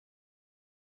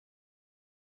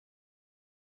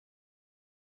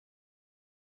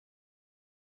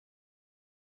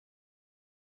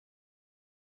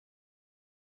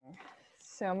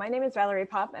So my name is Valerie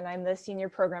Popp, and I'm the Senior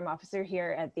Program Officer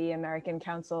here at the American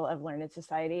Council of Learned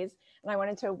Societies. And I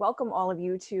wanted to welcome all of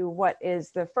you to what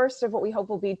is the first of what we hope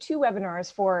will be 2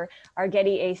 webinars for our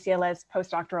Getty ACLS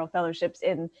Postdoctoral Fellowships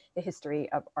in the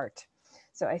History of Art.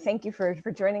 So I thank you for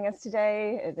joining us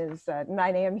today. It is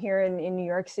 9 a.m. here in New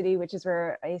York City, which is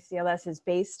where ACLS is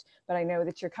based, but I know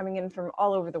that you're coming in from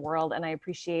all over the world, and I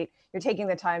appreciate your taking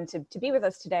the time to be with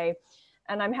us today.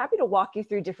 And I'm happy to walk you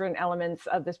through different elements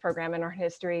of this program and our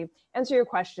history, answer your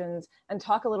questions, and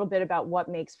talk a little bit about what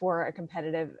makes for a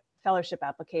competitive fellowship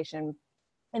application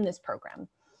in this program.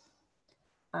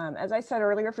 As I said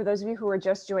earlier, for those of you who are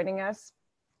just joining us,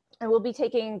 I will be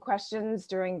taking questions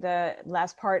during the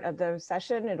last part of the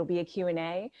session. It'll be a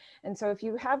Q&A. And so if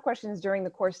you have questions during the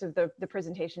course of the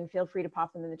presentation, feel free to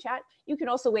pop them in the chat. You can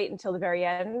also wait until the very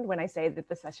end when I say that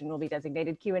the session will be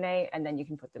designated Q&A, and then you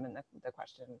can put them in the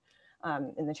question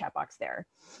in the chat box there.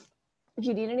 If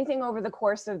you need anything over the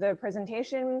course of the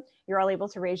presentation, you're all able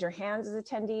to raise your hands as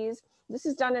attendees. This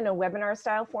is done in a webinar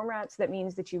style format, so that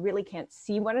means that you really can't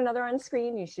see one another on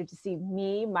screen. You should just see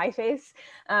me, my face,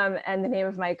 and the name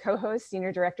of my co-host,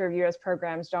 Senior Director of US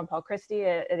Programs, John Paul Christie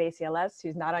at ACLS,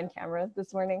 who's not on camera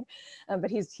this morning,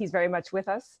 but he's very much with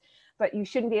us. But you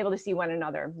shouldn't be able to see one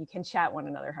another. You can chat one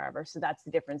another, however, so that's the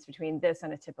difference between this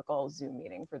and a typical Zoom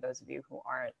meeting for those of you who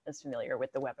aren't as familiar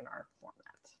with the webinar format.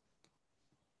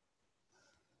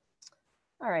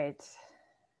 All right,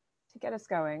 to get us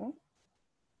going,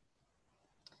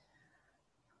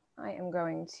 I am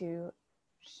going to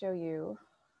show you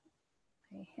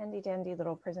a handy dandy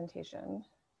little presentation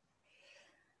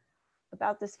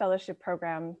about this fellowship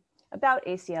program, about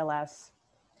ACLS,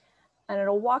 and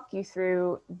it'll walk you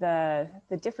through the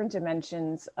different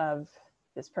dimensions of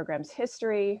this program's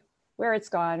history, where it's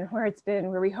gone, where it's been,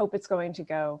 where we hope it's going to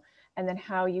go, and then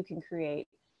how you can create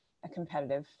a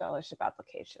competitive fellowship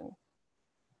application.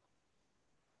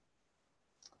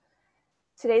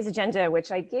 Today's agenda,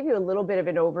 which I gave you a little bit of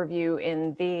an overview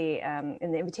in the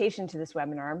invitation to this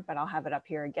webinar, but I'll have it up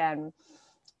here again.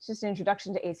 It's just an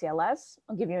introduction to ACLS.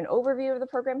 I'll give you an overview of the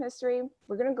program history.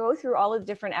 We're going to go through all of the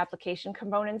different application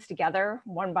components together,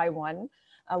 one by one.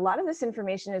 A lot of this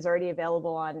information is already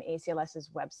available on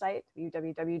ACLS's website,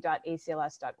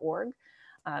 www.acls.org.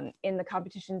 In the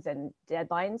competitions and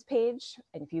deadlines page,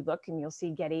 and if you look, and you'll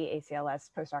see Getty ACLS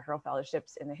Postdoctoral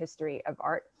Fellowships in the History of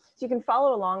Art. So you can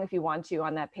follow along if you want to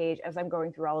on that page as I'm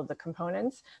going through all of the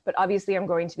components, but obviously I'm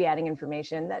going to be adding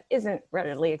information that isn't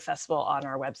readily accessible on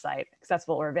our website,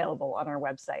 or available on our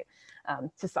website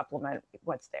to supplement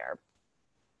what's there.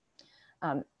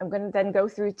 I'm going to then go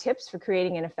through tips for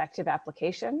creating an effective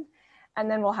application, and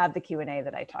then we'll have the Q&A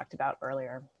that I talked about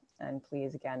earlier. And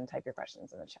please, again, type your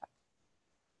questions in the chat.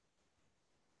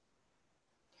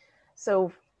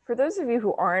 So for those of you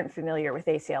who aren't familiar with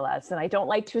ACLS, and I don't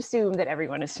like to assume that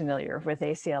everyone is familiar with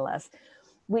ACLS,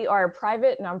 we are a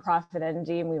private nonprofit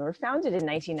entity, and we were founded in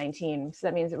 1919. So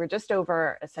that means that we're just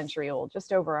over a century old,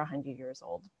 just over 100 years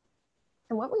old.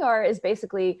 And what we are is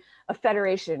basically a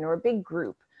federation or a big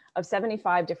group of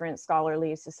 75 different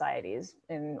scholarly societies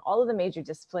in all of the major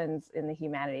disciplines in the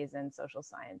humanities and social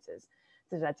sciences.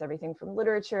 So that's everything from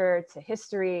literature to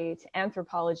history to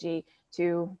anthropology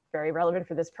to, very relevant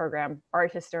for this program,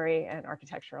 art history and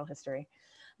architectural history.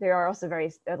 There are also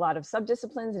a lot of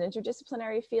subdisciplines and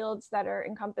interdisciplinary fields that are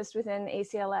encompassed within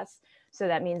ACLS. So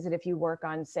that means that if you work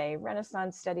on, say,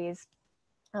 Renaissance studies,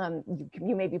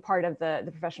 you may be part of the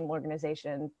professional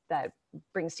organization that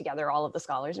brings together all of the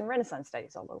scholars in Renaissance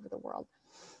studies all over the world.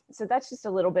 So that's just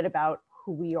a little bit about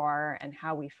who we are and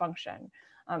how we function.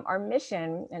 Our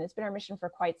mission, and it's been our mission for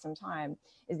quite some time,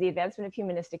 is the advancement of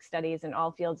humanistic studies in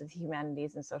all fields of the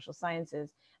humanities and social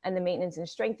sciences, and the maintenance and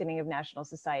strengthening of national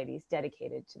societies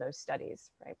dedicated to those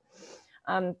studies, right?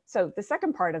 So the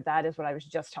second part of that is what I was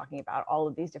just talking about, all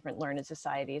of these different learned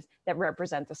societies that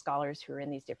represent the scholars who are in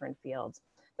these different fields.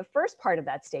 The first part of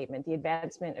that statement, the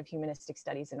advancement of humanistic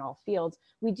studies in all fields,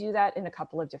 we do that in a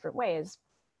couple of different ways.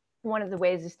 One of the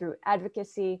ways is through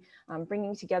advocacy,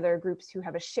 bringing together groups who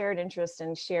have a shared interest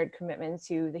and shared commitment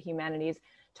to the humanities,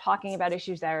 talking about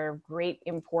issues that are of great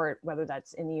import, whether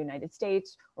that's in the United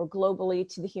States or globally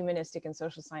to the humanistic and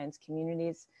social science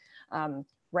communities,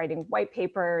 writing white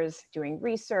papers, doing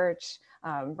research,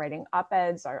 writing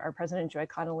op-eds. Our president, Joy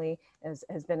Connolly,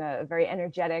 has been a very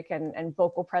energetic and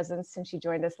vocal presence since she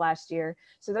joined us last year.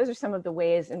 So those are some of the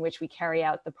ways in which we carry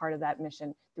out the part of that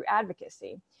mission through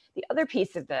advocacy. The other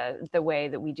piece of the way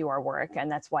that we do our work, and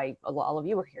that's why all of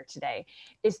you are here today,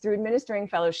 is through administering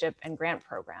fellowship and grant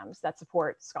programs that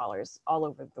support scholars all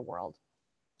over the world.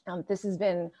 This has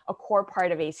been a core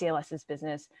part of ACLS's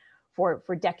business for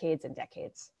decades and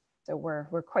decades. So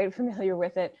we're quite familiar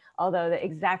with it, although the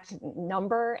exact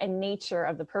number and nature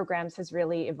of the programs has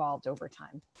really evolved over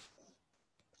time.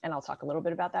 And I'll talk a little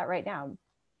bit about that right now.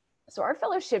 So our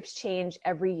fellowships change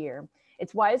every year.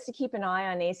 It's wise to keep an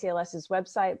eye on ACLS's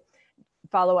website,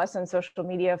 follow us on social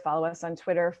media, follow us on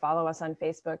Twitter, follow us on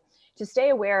Facebook to stay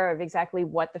aware of exactly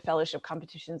what the fellowship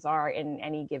competitions are in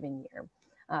any given year.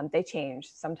 They change.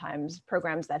 Sometimes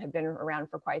programs that have been around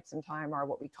for quite some time are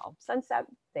what we call sunset.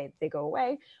 They go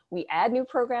away. We add new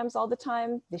programs all the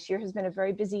time. This year has been a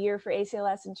very busy year for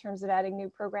ACLS in terms of adding new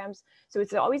programs. So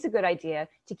it's always a good idea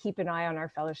to keep an eye on our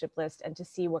fellowship list and to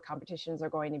see what competitions are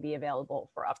going to be available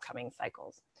for upcoming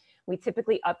cycles. We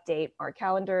typically update our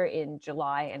calendar in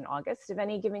July and August of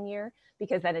any given year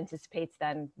because that anticipates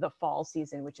then the fall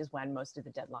season, which is when most of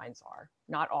the deadlines are.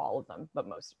 Not all of them, but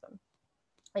most of them.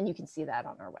 And you can see that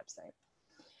on our website.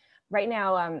 Right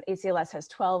now, ACLS has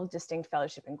 12 distinct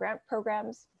fellowship and grant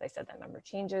programs. As I said, that number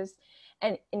changes.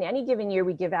 And in any given year,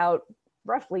 we give out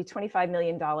roughly $25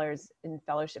 million in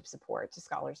fellowship support to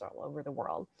scholars all over the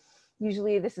world.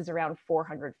 Usually this is around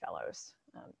 400 fellows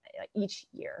each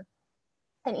year.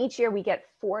 And each year we get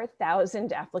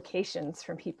 4,000 applications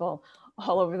from people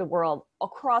all over the world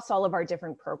across all of our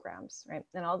different programs, right?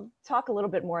 And I'll talk a little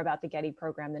bit more about the Getty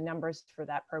program, the numbers for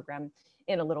that program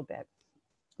in a little bit.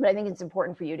 But I think it's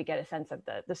important for you to get a sense of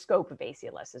the scope of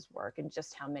ACLS's work and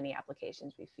just how many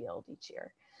applications we field each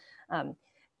year.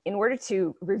 In order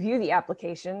to review the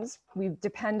applications, we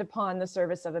depend upon the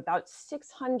service of about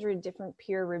 600 different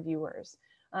peer reviewers.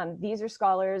 These are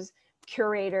scholars,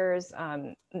 curators,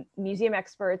 museum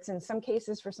experts, in some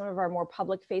cases for some of our more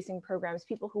public-facing programs,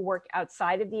 people who work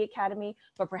outside of the academy,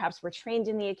 but perhaps were trained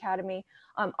in the academy.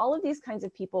 All of these kinds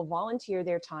of people volunteer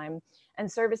their time and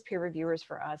serve as peer reviewers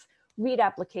for us, read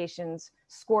applications,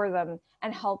 score them,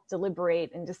 and help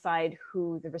deliberate and decide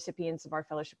who the recipients of our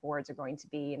fellowship awards are going to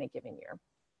be in a given year.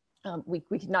 We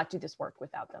could not do this work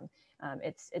without them.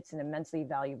 It's an immensely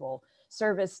valuable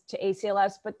service to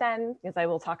ACLS, but then, as I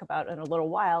will talk about in a little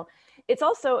while, it's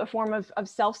also a form of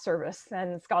self-service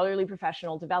and scholarly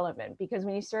professional development, because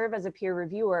when you serve as a peer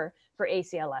reviewer for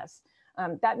ACLS,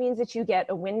 that means that you get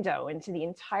a window into the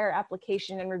entire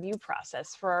application and review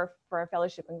process for our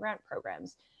fellowship and grant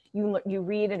programs. You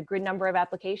read a good number of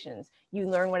applications. You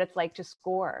learn what it's like to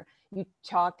score. You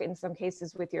talk, in some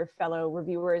cases, with your fellow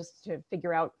reviewers to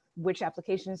figure out which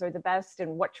applications are the best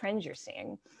and what trends you're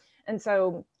seeing. And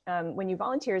so when you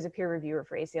volunteer as a peer reviewer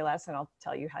for ACLS, and I'll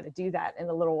tell you how to do that in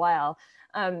a little while,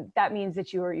 that means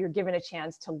that you're given a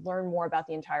chance to learn more about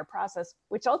the entire process,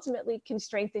 which ultimately can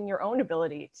strengthen your own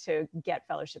ability to get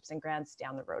fellowships and grants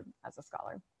down the road as a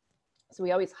scholar. So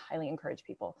we always highly encourage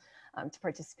people to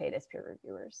participate as peer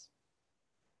reviewers.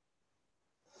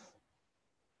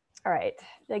 All right,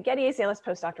 the Getty ACLS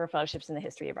Postdoctoral Fellowships in the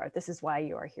History of Art. This is why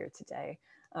you are here today.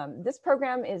 This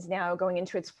program is now going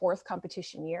into its 4th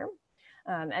competition year,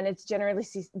 and it's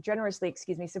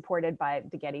generously supported by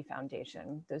the Getty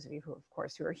Foundation. Those of you who, of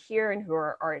course, who are here and who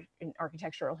are art and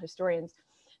architectural historians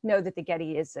know that the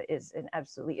Getty is an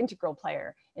absolutely integral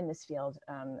player in this field,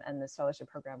 and this fellowship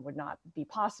program would not be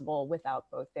possible without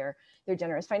both their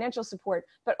generous financial support,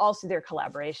 but also their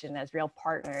collaboration as real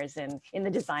partners in the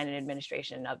design and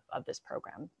administration of this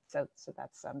program. So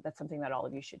that's something that all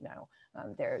of you should know.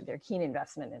 Their keen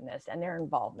investment in this and their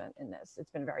involvement in this,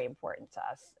 it's been very important to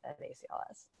us at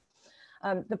ACLS.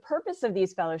 The purpose of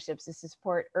these fellowships is to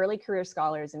support early career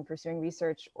scholars in pursuing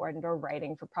research or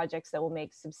writing for projects that will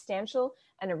make substantial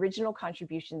and original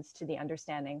contributions to the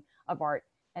understanding of art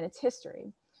and its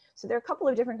history. So there are a couple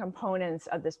of different components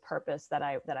of this purpose that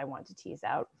I want to tease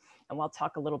out, and we'll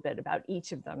talk a little bit about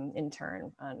each of them in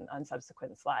turn on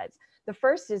subsequent slides. The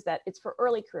first is that it's for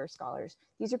early career scholars.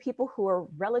 These are people who are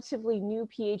relatively new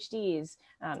PhDs,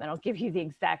 and I'll give you the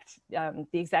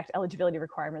exact eligibility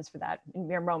requirements for that in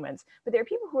mere moments. But there are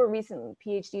people who are recent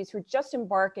PhDs who are just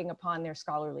embarking upon their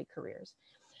scholarly careers.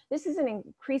 This is an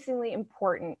increasingly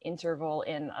important interval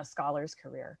in a scholar's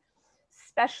career,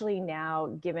 especially now,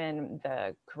 given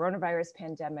the coronavirus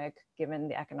pandemic, given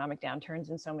the economic downturns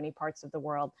in so many parts of the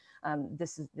world.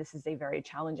 This is a very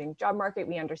challenging job market.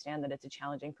 We understand that it's a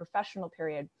challenging professional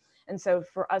period. And so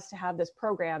for us to have this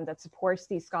program that supports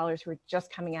these scholars who are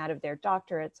just coming out of their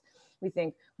doctorates, we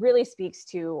think really speaks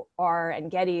to our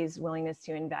and Getty's willingness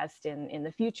to invest in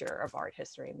the future of art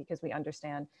history, because we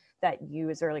understand that you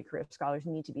as early career scholars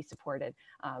need to be supported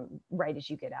right as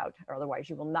you get out, or otherwise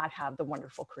you will not have the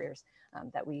wonderful careers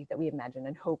that we imagine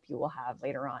and hope you will have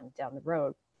later on down the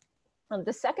road.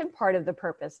 The second part of the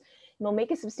purpose will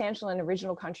make a substantial and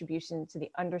original contribution to the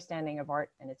understanding of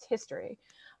art and its history.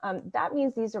 That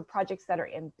means these are projects that are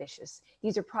ambitious.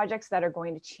 These are projects that are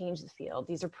going to change the field.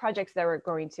 These are projects that are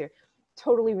going to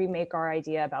totally remake our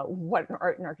idea about what an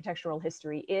art and architectural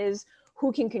history is,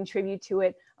 who can contribute to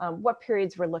it, what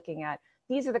periods we're looking at.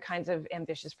 These are the kinds of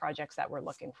ambitious projects that we're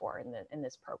looking for in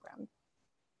this program.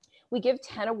 We give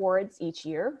 10 awards each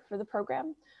year for the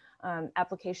program.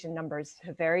 Application numbers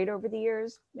have varied over the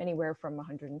years, anywhere from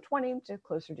 120 to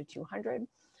closer to 200.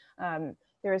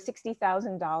 There is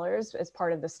 $60,000 as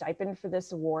part of the stipend for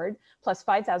this award, plus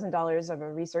 $5,000 of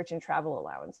a research and travel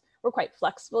allowance. We're quite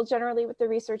flexible generally with the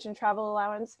research and travel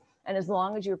allowance. And as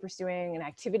long as you're pursuing an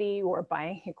activity or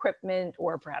buying equipment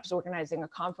or perhaps organizing a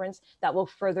conference that will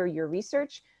further your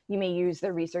research, you may use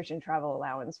the research and travel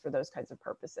allowance for those kinds of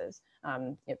purposes.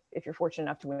 If you're fortunate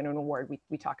enough to win an award,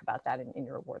 we talk about that in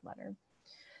your award letter.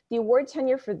 The award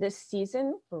tenure for this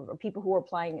season, for people who are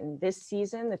applying in this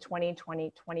season, the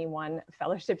 2020-21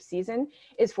 fellowship season,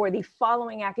 is for the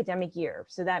following academic year.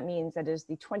 So that means that is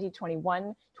the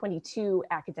 2021-22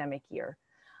 academic year.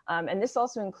 And this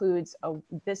also includes,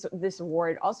 this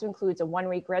award also includes a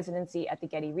one-week residency at the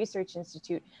Getty Research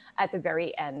Institute at the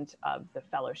very end of the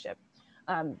fellowship.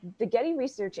 The Getty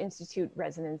Research Institute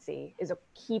residency is a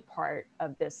key part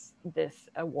of this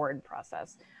award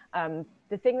process.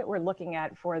 The thing that we're looking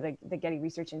at for the Getty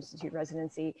Research Institute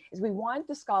residency is we want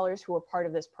the scholars who are part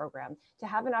of this program to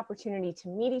have an opportunity to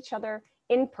meet each other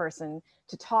in person,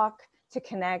 to talk, to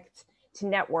connect, to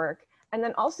network, and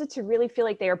then also to really feel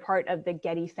like they are part of the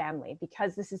Getty family,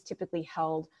 because this is typically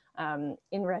held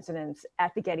in residence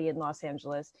at the Getty in Los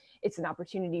Angeles. It's an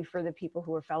opportunity for the people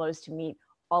who are fellows to meet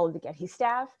all of the Getty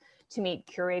staff, to meet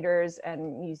curators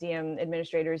and museum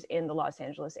administrators in the Los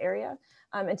Angeles area,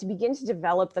 and to begin to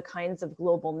develop the kinds of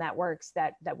global networks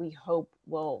that we hope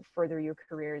will further your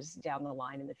careers down the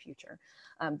line in the future.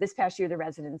 This past year, the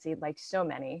residency, like so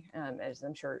many, as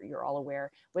I'm sure you're all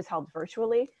aware, was held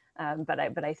virtually, but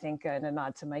I think in a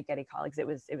nod to my Getty colleagues, it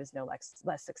was no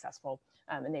less successful,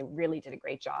 and they really did a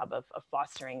great job of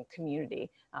fostering community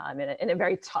in a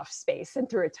very tough space and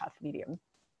through a tough medium.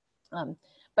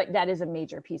 But that is a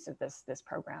major piece of this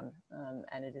program,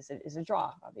 and it is a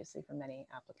draw, obviously, for many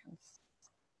applicants.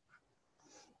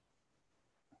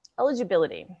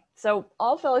 Eligibility. So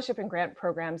all fellowship and grant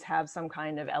programs have some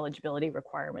kind of eligibility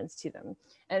requirements to them.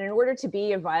 And in order to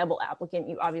be a viable applicant,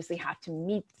 you obviously have to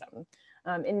meet them.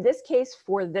 In this case,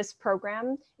 for this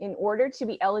program, in order to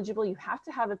be eligible, you have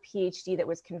to have a PhD that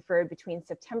was conferred between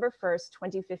September 1st,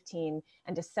 2015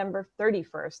 and December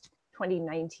 31st,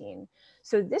 2019.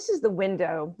 So this is the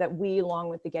window that we, along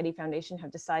with the Getty Foundation,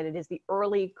 have decided is the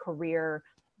early career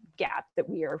gap that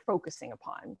we are focusing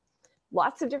upon.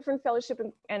 Lots of different fellowship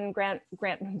and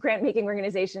grant-making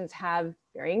organizations have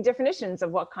varying definitions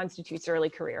of what constitutes early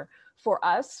career. For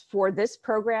us, for this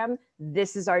program,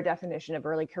 this is our definition of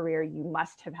early career. You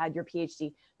must have had your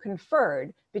PhD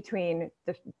conferred between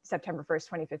the September 1st,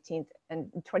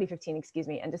 2015, excuse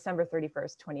me, and December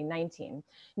 31st, 2019.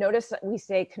 Notice that we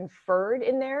say conferred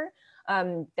in there.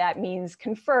 That means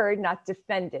conferred, not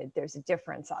defended. There's a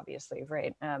difference, obviously,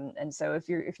 right? And so if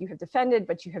you have defended,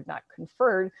 but you have not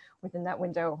conferred within that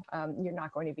window, you're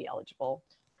not going to be eligible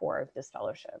for this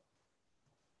fellowship.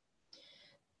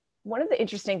 One of the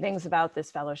interesting things about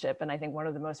this fellowship, and I think one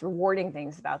of the most rewarding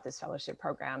things about this fellowship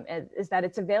program is that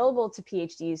it's available to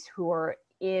PhDs who are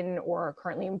in or are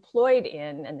currently employed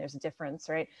in, and there's a difference,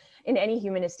 right, in any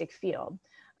humanistic field.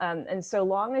 And so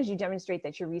long as you demonstrate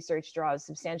that your research draws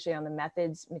substantially on the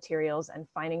methods, materials, and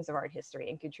findings of art history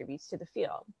and contributes to the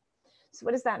field. So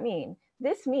what does that mean?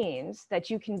 This means that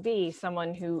you can be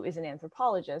someone who is an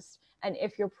anthropologist, and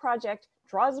if your project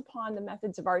draws upon the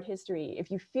methods of art history, if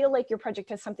you feel like your project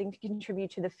has something to contribute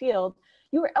to the field,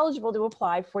 you are eligible to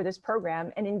apply for this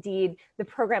program. And indeed, the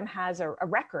program has a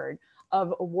record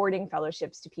of awarding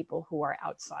fellowships to people who are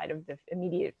outside of the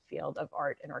immediate field of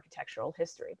art and architectural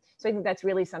history. So I think that's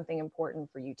really something important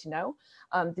for you to know.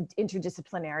 The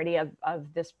interdisciplinarity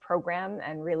of this program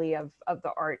and really of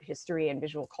the art history and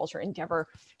visual culture endeavor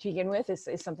to begin with is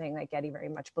something that Getty very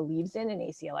much believes in, and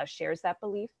ACLS shares that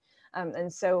belief.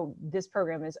 And so this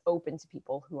program is open to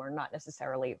people who are not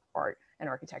necessarily art and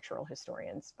architectural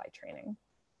historians by training.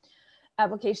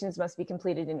 Applications must be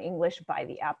completed in English by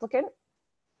the applicant.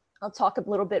 I'll talk a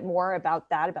little bit more about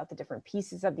that, about the different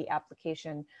pieces of the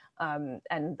application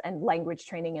and language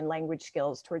training and language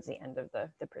skills towards the end of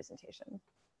the presentation.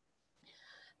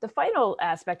 The final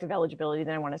aspect of eligibility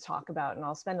that I want to talk about, and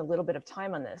I'll spend a little bit of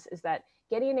time on this, is that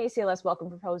Getty and ACLS welcome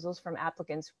proposals from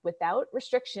applicants without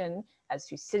restriction as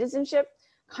to citizenship,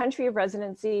 country of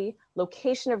residency,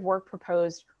 location of work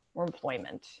proposed, or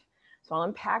employment. So I'll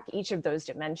unpack each of those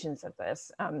dimensions of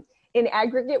this. In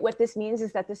aggregate, what this means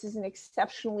is that this is an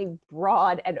exceptionally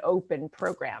broad and open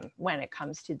program when it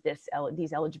comes to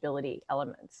these eligibility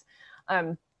elements.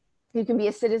 You can be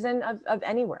a citizen of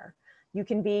anywhere. You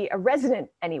can be a resident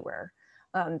anywhere.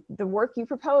 The work you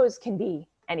propose can be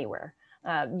anywhere.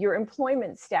 Your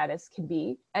employment status can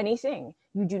be anything.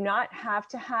 You do not have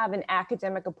to have an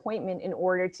academic appointment in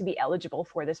order to be eligible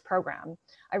for this program.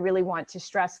 I really want to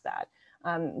stress that.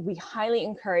 We highly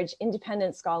encourage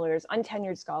independent scholars,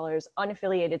 untenured scholars,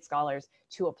 unaffiliated scholars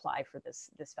to apply for this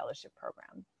fellowship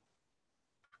program.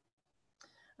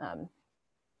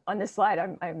 On this slide,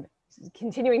 I'm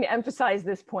continuing to emphasize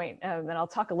this point, and I'll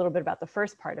talk a little bit about the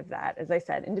first part of that. As I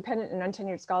said, independent and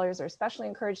untenured scholars are especially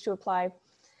encouraged to apply.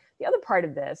 The other part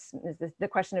of this is the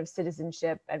question of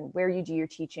citizenship and where you do your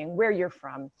teaching, where you're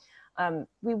from.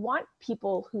 We want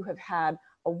people who have had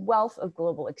a wealth of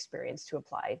global experience to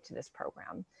apply to this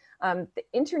program. The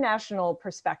international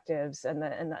perspectives and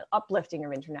the uplifting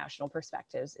of international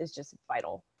perspectives is just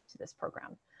vital to this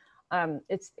program.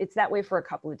 It's that way for a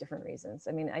couple of different reasons.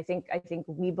 I mean, I think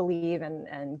we believe,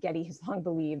 and Getty has long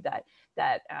believed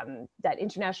that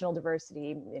international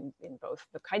diversity in both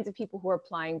the kinds of people who are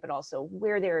applying, but also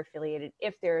where they're affiliated,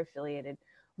 if they're affiliated,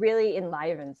 really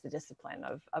enlivens the discipline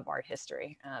of art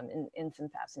history in some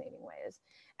fascinating ways.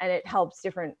 And it helps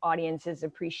different audiences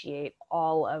appreciate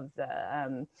all of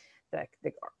the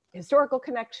historical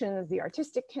connections, the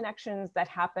artistic connections that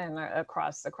happen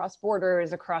across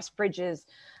borders, across bridges,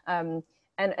 and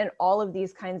all of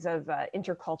these kinds of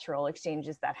intercultural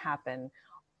exchanges that happen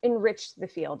enrich the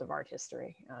field of art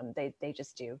history. They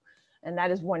just do. And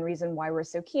that is one reason why we're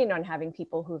so keen on having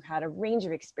people who've had a range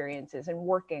of experiences and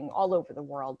working all over the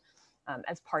world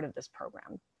as part of this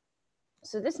program.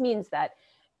 So this means that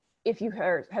if you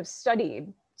have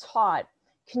studied, taught,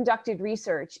 conducted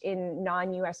research in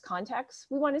non-US contexts,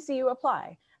 we want to see you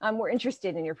apply. We're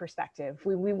interested in your perspective.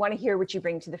 We want to hear what you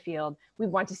bring to the field. We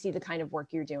want to see the kind of work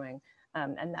you're doing.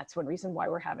 And that's one reason why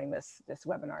we're having this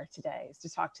webinar today, is to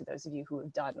talk to those of you who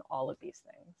have done all of these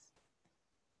things.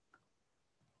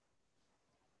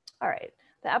 All right,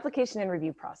 the application and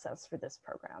review process for this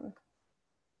program.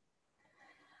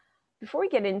 Before we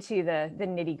get into the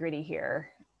nitty-gritty here,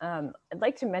 I'd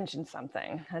like to mention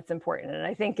something that's important. And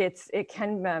I think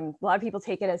a lot of people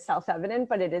take it as self-evident,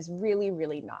 but it is really,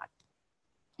 really not.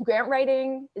 Grant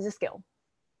writing is a skill.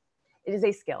 It is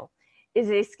a skill. It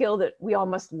is a skill that we all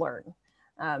must learn.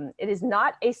 It is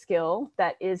not a skill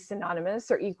that is synonymous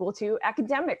or equal to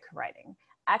academic writing.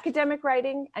 Academic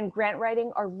writing and grant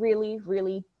writing are really,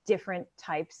 really different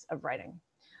types of writing.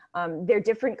 They're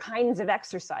different kinds of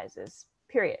exercises,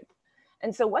 period.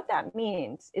 And so what that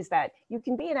means is that you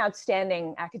can be an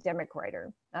outstanding academic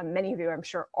writer. Many of you, I'm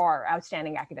sure, are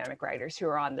outstanding academic writers who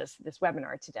are on this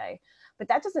webinar today. But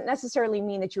that doesn't necessarily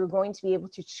mean that you're going to be able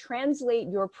to translate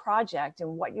your project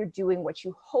and what you're doing, what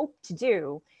you hope to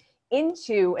do,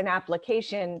 into an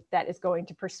application that is going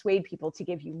to persuade people to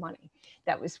give you money,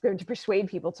 that was going to persuade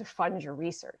people to fund your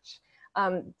research.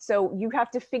 So you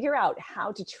have to figure out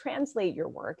how to translate your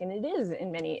work, and it is in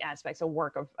many aspects a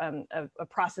work of a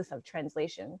process of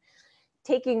translation,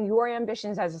 taking your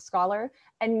ambitions as a scholar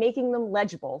and making them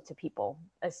legible to people,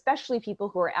 especially people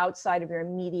who are outside of your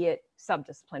immediate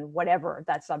subdiscipline, whatever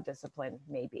that subdiscipline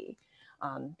may be.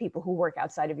 People who work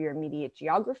outside of your immediate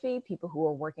geography, people who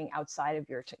are working outside of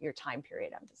your time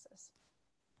period emphasis.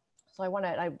 So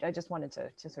I just wanted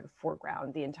to sort of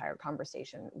foreground the entire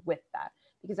conversation with that,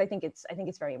 because I think it's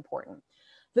very important.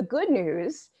 The good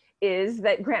news is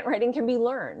that grant writing can be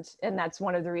learned, and that's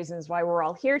one of the reasons why we're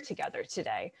all here together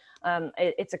today.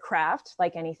 It's a craft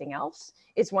like anything else.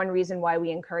 It's one reason why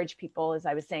we encourage people, as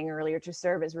I was saying earlier, to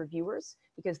serve as reviewers,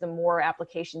 because the more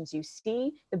applications you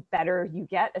see, the better you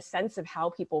get a sense of how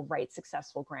people write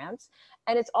successful grants.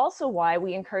 And it's also why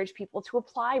we encourage people to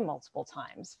apply multiple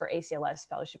times for ACLS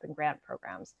fellowship and grant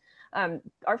programs.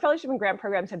 Our fellowship and grant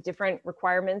programs have different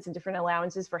requirements and different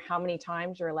allowances for how many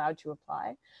times you're allowed to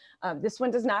apply. This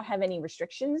one does not have any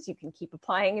restrictions. You can keep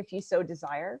applying if you so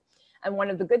desire. And one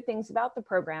of the good things about the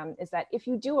program is that if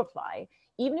you do apply,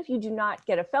 even if you do not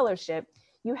get a fellowship,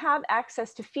 you have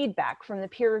access to feedback from the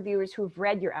peer reviewers who have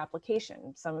read your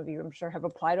application. Some of you, I'm sure, have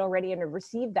applied already and have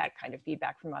received that kind of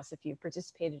feedback from us if you've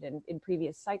participated in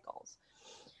previous cycles.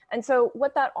 And so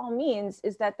what that all means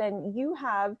is that then you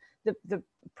have the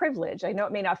privilege, I know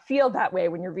it may not feel that way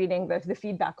when you're reading the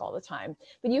feedback all the time,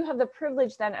 but you have the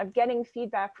privilege then of getting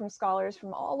feedback from scholars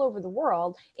from all over the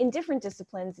world in different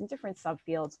disciplines, in different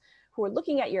subfields, who are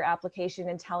looking at your application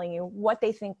and telling you what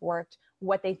they think worked,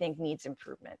 what they think needs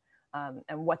improvement.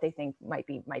 and what they think might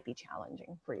be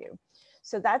challenging for you.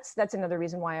 So that's another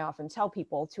reason why I often tell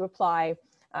people to apply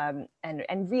and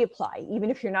reapply. Even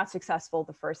if you're not successful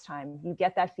the first time, you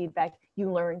get that feedback,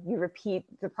 you learn, you repeat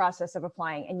the process of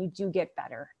applying, and you do get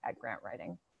better at grant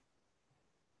writing.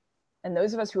 And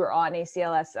those of us who are on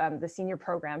ACLS, the senior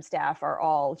program staff, are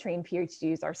all trained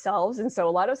PhDs ourselves. And so a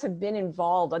lot of us have been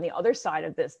involved on the other side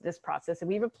of this process, and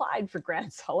we've applied for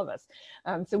grants, all of us.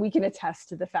 So we can attest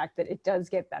to the fact that it does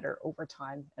get better over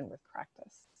time and with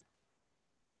practice.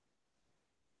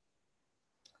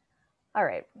 All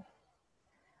right.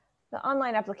 The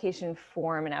online application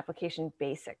form and application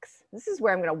basics. This is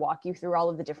where I'm going to walk you through all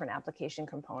of the different application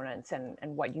components and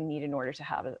what you need in order to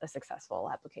have a successful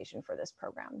application for this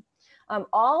program.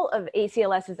 All of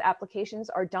ACLS's applications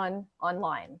are done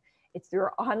online. It's through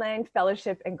our online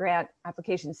fellowship and grant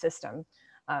application system,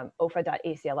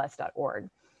 ofa.acls.org.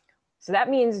 So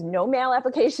that means no mail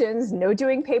applications, no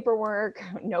doing paperwork,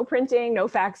 no printing, no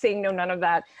faxing, no none of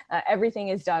that. Everything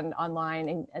is done online.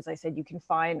 And as I said, you can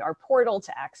find our portal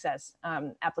to access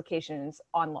applications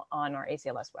on our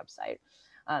ACLS website.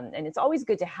 And it's always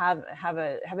good to have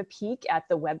a peek at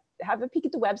the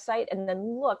website and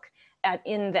then look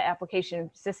in the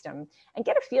application system and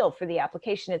get a feel for the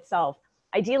application itself,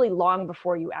 ideally long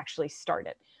before you actually start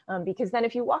it. Because then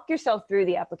if you walk yourself through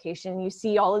the application, you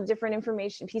see all the different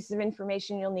pieces of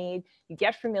information you'll need, you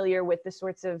get familiar with the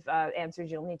sorts of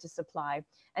answers you'll need to supply,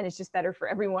 and it's just better for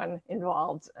everyone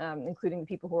involved, including the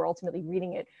people who are ultimately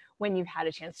reading it, when you've had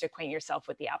a chance to acquaint yourself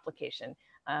with the application,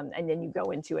 and then you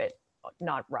go into it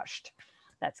not rushed.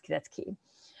 That's key.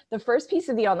 The first piece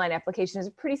of the online application is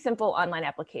a pretty simple online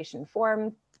application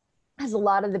form. Has a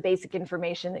lot of the basic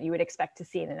information that you would expect to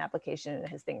see in an application. It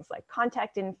has things like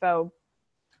contact info,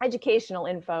 educational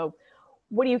info,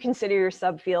 what do you consider your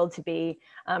subfield to be,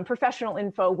 professional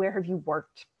info, where have you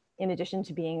worked, in addition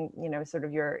to being, in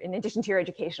addition to your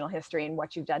educational history and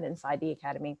what you've done inside the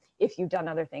academy, if you've done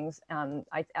other things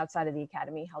outside of the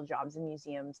academy, held jobs in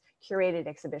museums, curated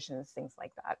exhibitions, things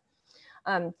like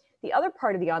that. The other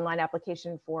part of the online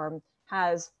application form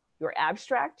has your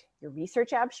abstract, your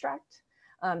research abstract.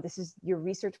 This is your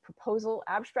research proposal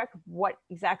abstract. What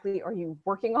exactly are you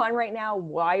working on right now?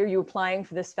 Why are you applying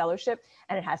for this fellowship?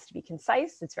 And it has to be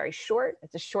concise. It's very short.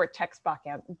 It's a short text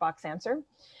box answer.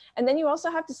 And then you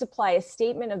also have to supply a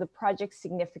statement of the project's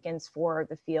significance for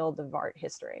the field of art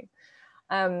history.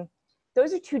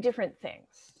 Those are two different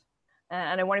things.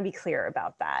 And I want to be clear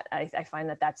about that. I find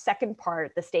that second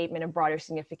part, the statement of broader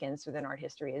significance within art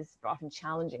history, is often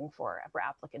challenging for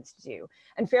applicants to do.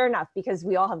 And fair enough, because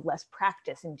we all have less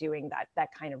practice in doing that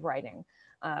kind of writing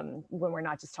when we're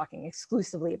not just talking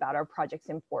exclusively about our project's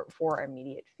import for our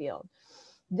immediate field.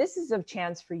 This is a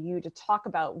chance for you to talk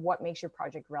about what makes your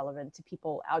project relevant to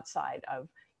people outside of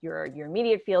your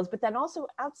immediate fields, but then also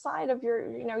outside of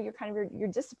your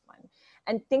discipline,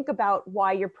 and think about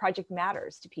why your project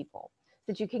matters to people,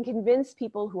 so that you can convince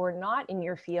people who are not in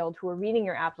your field, who are reading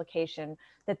your application,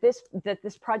 that this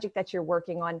project that you're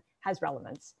working on has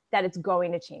relevance, that it's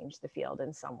going to change the field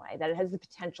in some way, that it has the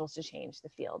potential to change the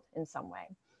field in some way.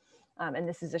 And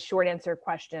this is a short answer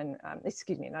question,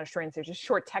 excuse me, not a short answer, just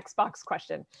short text box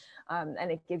question.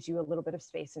 And it gives you a little bit of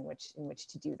space in which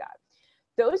to do that.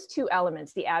 Those two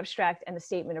elements, the abstract and the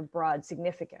statement of broad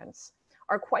significance,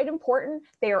 are quite important.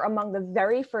 They are among the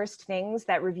very first things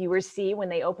that reviewers see when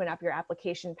they open up your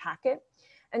application packet.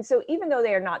 And so even though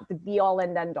they are not the be all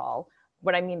and end all,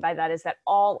 what I mean by that is that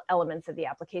all elements of the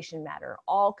application matter,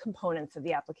 all components of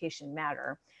the application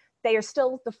matter, they are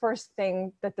still the first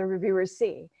thing that the reviewers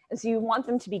see. And so you want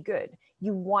them to be good.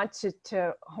 You want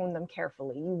to hone them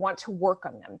carefully. You want to work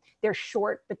on them. They're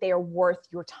short, but they are worth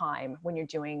your time when you're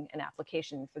doing an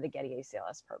application for the Getty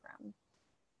ACLS program.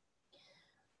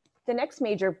 The next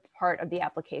major part of the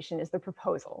application is the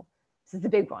proposal. This is the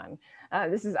big one.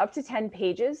 This is up to 10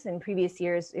 pages. In previous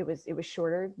years, it was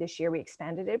shorter. This year, we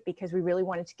expanded it because we really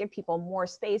wanted to give people more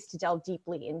space to delve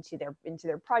deeply into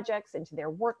their projects, into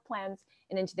their work plans,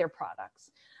 and into their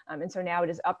products. And so now it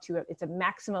is up to, it's a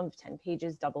maximum of 10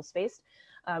 pages, double spaced,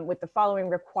 with the following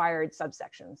required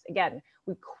subsections. Again,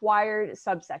 required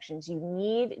subsections. You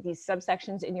need these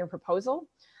subsections in your proposal.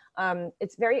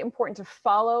 It's very important to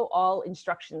follow all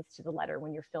instructions to the letter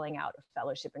when you're filling out a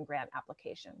fellowship and grant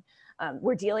application.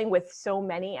 We're dealing with so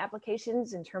many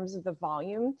applications in terms of the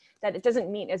volume that it doesn't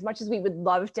mean, as much as we would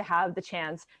love to have the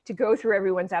chance to go through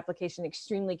everyone's application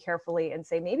extremely carefully and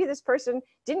say, maybe this person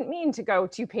didn't mean to go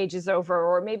 2 pages over,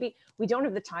 or maybe we don't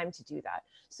have the time to do that.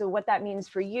 So what that means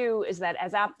for you is that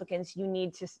as applicants, you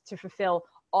need to fulfill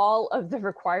all of the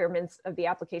requirements of the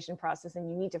application process, and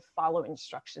you need to follow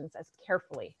instructions as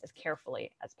carefully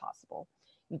as possible.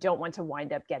 You don't want to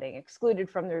wind up getting excluded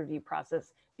from the review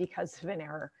process because of an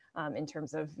error in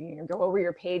terms of, you go over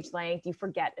your page length, you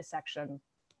forget a section,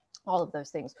 all of those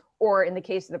things. Or in the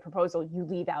case of the proposal, you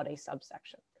leave out a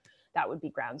subsection. That would be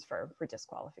grounds for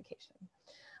disqualification.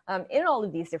 In all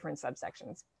of these different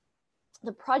subsections,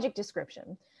 the project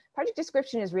description. Project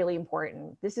description is really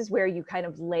important. This is where you kind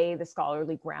of lay the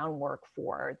scholarly groundwork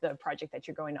for the project that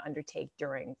you're going to undertake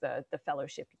during the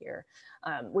fellowship year.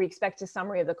 We expect a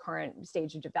summary of the current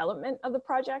stage of development of the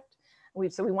project.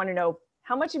 So we want to know,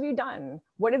 how much have you done?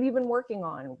 What have you been working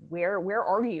on? Where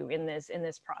are you in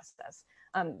this process?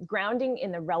 Grounding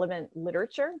in the relevant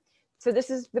literature. So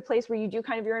this is the place where you do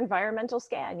kind of your environmental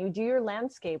scan, you do your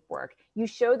landscape work, you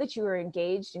show that you are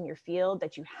engaged in your field,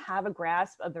 that you have a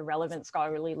grasp of the relevant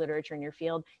scholarly literature in your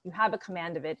field, you have a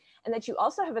command of it, and that you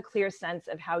also have a clear sense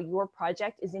of how your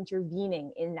project is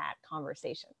intervening in that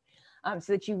conversation.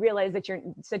 So that you realize that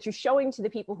you're showing to the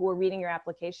people who are reading your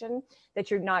application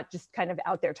that you're not just kind of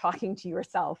out there talking to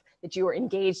yourself, that you are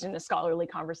engaged in a scholarly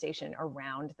conversation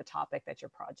around the topic that your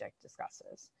project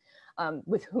discusses.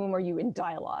 With whom are you in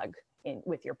dialogue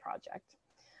with your project?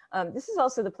 This is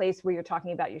also the place where you're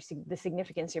talking about the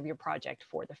significance of your project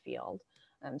for the field.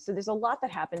 So there's a lot that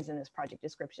happens in this project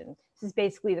description. This is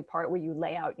basically the part where you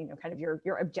lay out, kind of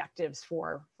your objectives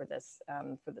for this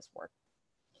work.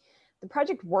 The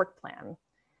project work plan.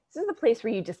 This is the place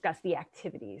where you discuss the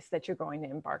activities that you're going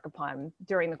to embark upon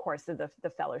during the course of the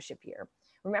fellowship year.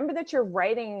 Remember that you're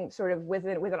writing sort of with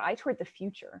an eye toward the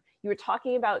future. You were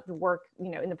talking about the work,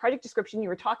 in the project description, you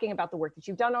were talking about the work that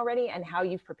you've done already and how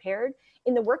you've prepared.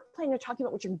 In the work plan, you're talking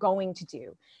about what you're going to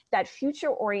do. That future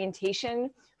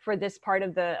orientation for this part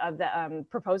of the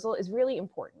proposal is really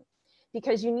important,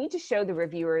 because you need to show the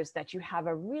reviewers that you have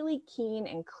a really keen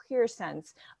and clear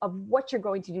sense of what you're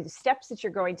going to do, the steps that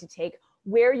you're going to take,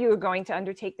 where you are going to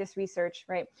undertake this research,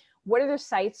 right? What are the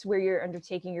sites where you're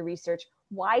undertaking your research?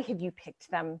 Why have you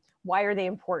picked them? Why are they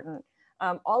important?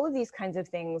 All of these kinds of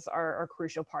things are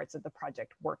crucial parts of the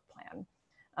project work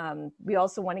plan. We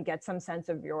also want to get some sense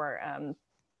of your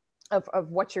of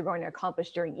what you're going to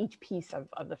accomplish during each piece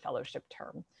of the fellowship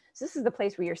term. So this is the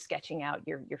place where you're sketching out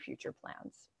your future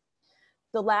plans.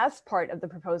 The last part of the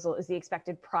proposal is the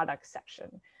expected product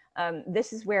section.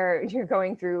 This is where you're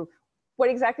going through what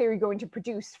exactly are you going to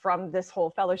produce from this whole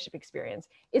fellowship experience?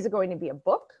 Is it going to be a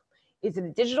book? Is it a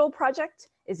digital project?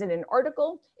 Is it an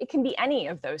article? It can be any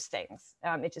of those things.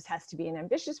 It just has to be an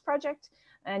ambitious project,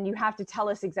 and you have to tell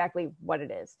us exactly what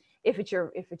it is. If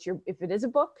it is a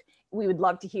book, we would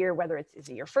love to hear whether is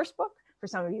it your first book? For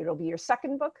some of you, it'll be your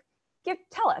second book.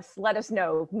 Tell us, let us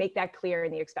know, make that clear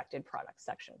in the expected product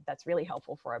section. That's really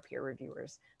helpful for our peer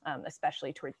reviewers,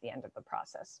 especially towards the end of the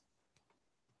process.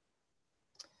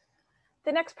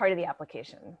 The next part of the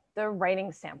application, the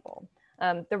writing sample.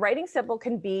 The writing sample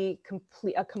can be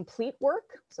a complete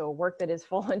work, so a work that is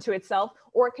full unto itself,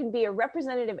 or it can be a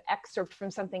representative excerpt from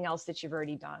something else that you've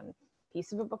already done, a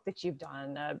piece of a book that you've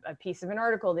done, a piece of an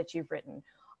article that you've written.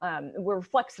 We're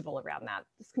flexible around that.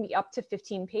 This can be up to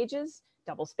 15 pages,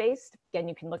 double spaced. Again,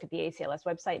 you can look at the ACLS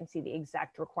website and see the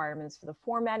exact requirements for the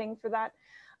formatting for that.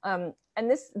 And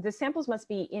the samples must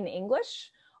be in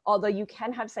English, although you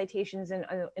can have citations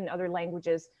in other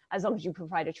languages as long as you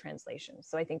provide a translation.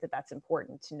 So I think that that's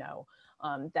important to know,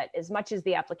 that as much as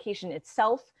the application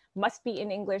itself must be in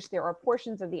English, there are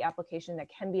portions of the application that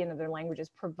can be in other languages,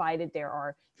 provided there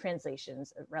are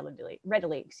translations readily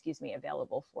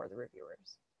available for the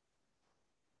reviewers.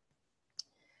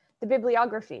 The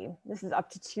bibliography, this is up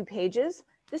to 2 pages.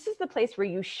 This is the place where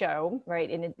you show, right,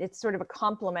 and it's sort of a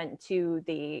complement to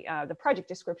the project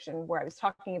description where I was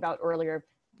talking about earlier,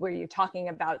 where you're talking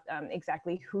about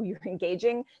exactly who you're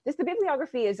engaging. The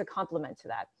bibliography is a complement to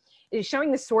that. It is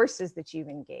showing the sources that you've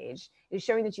engaged. It is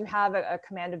showing that you have a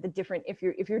command of the different, if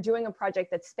you're doing a project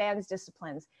that spans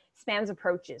disciplines, spans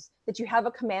approaches, that you have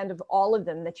a command of all of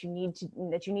them that you need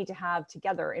to have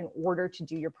together in order to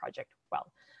do your project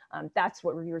well. That's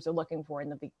what reviewers are looking for in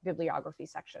the bibliography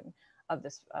section of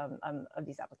these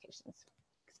applications.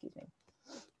 Excuse me.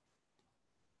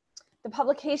 The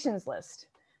publications list.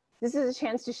 This is a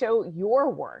chance to show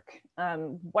your work.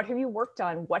 What have you worked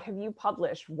on? What have you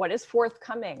published? What is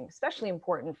forthcoming? Especially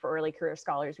important for early career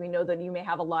scholars. We know that you may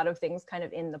have a lot of things kind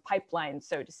of in the pipeline,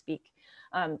 so to speak.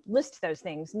 List those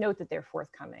things, note that they're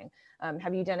forthcoming.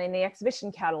 Have you done any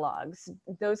exhibition catalogs?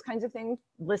 Those kinds of things,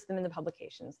 list them in the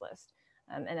publications list.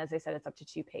 And as I said, it's up to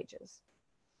 2 pages.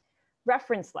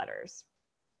 Reference letters.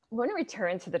 We're going to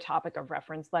return to the topic of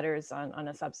reference letters on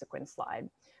a subsequent slide.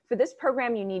 For this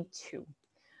program, you need 2.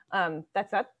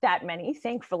 That's not that many,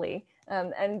 thankfully.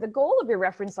 And the goal of your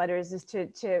reference letters is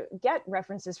to get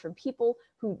references from people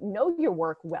who know your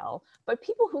work well, but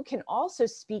people who can also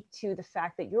speak to the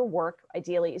fact that your work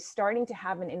ideally is starting to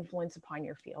have an influence upon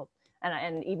your field.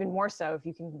 And even more so,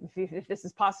 if this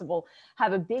is possible,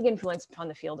 have a big influence upon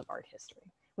the field of art history.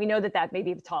 We know that that may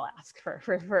be a tall ask for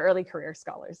early career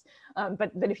scholars,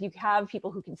 but if you have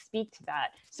people who can speak to that,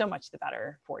 so much the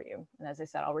better for you. And as I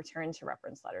said, I'll return to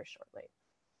reference letters shortly.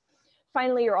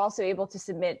 Finally, you're also able to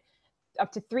submit up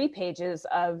to 3 pages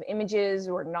of images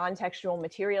or non-textual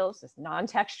materials. It's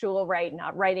non-textual, right?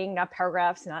 Not writing, not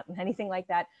paragraphs, not anything like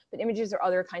that, but images or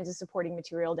other kinds of supporting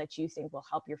material that you think will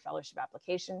help your fellowship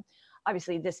application.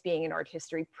 Obviously, this being an art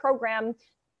history program,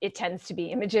 it tends to be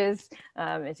images,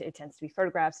 it tends to be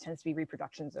photographs, tends to be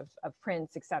reproductions of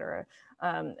prints, et cetera.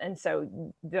 And so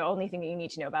the only thing that you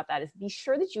need to know about that is be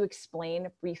sure that you explain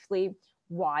briefly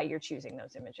why you're choosing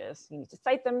those images. You need to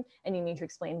cite them, and you need to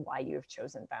explain why you have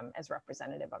chosen them as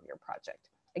representative of your project.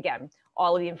 Again,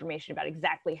 all of the information about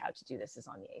exactly how to do this is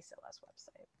on the ACLS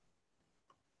website.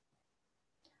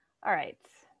 All right,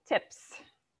 tips.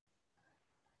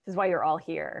 This is why you're all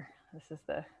here. This is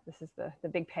the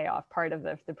big payoff part of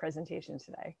the presentation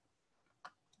today.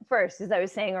 First, as I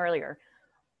was saying earlier,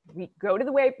 we go to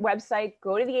the website,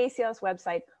 go to the ACLS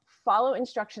website, follow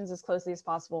instructions as closely as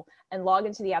possible, and log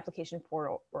into the application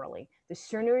portal early. The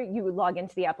sooner you log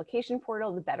into the application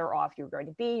portal, the better off you're going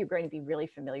to be. You're going to be really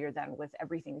familiar then with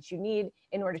everything that you need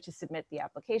in order to submit the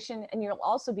application, and you'll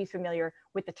also be familiar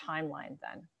with the timeline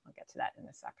then. I'll get to that in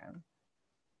a second.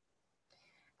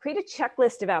 Create a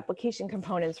checklist of application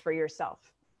components for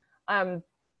yourself.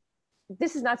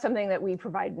 This is not something that we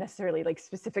provide necessarily like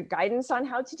specific guidance on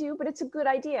how to do, but it's a good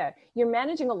idea. You're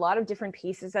managing a lot of different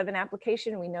pieces of an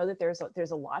application. We know that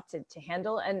there's a lot to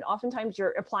handle, and oftentimes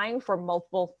you're applying for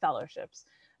multiple fellowships.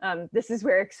 This is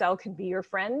where Excel can be your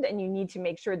friend, and you need to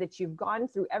make sure that you've gone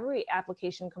through every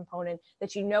application component,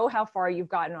 that you know how far you've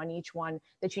gotten on each one,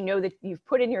 that you know that you've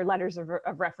put in your letters of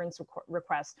reference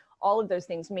requests, all of those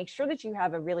things. Make sure that you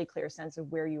have a really clear sense of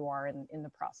where you are in the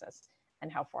process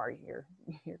and how far you're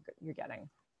getting.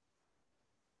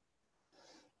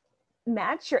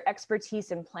 Match your expertise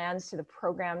and plans to the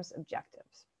program's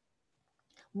objectives.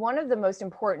 One of the most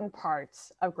important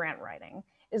parts of grant writing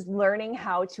is learning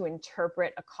how to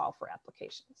interpret a call for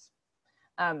applications.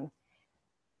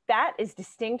 That is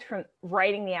distinct from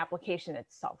writing the application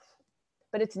itself,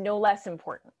 but it's no less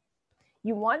important.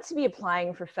 You want to be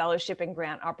applying for fellowship and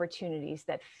grant opportunities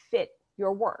that fit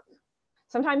your work.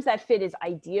 Sometimes that fit is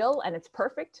ideal and it's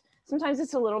perfect. Sometimes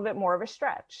it's a little bit more of a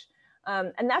stretch.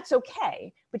 And that's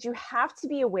okay, but you have to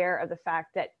be aware of the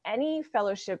fact that any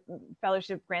fellowship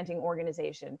granting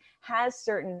organization has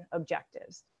certain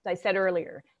objectives. As I said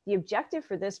earlier, the objective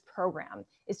for this program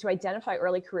is to identify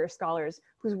early career scholars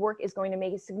whose work is going to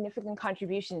make a significant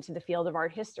contribution to the field of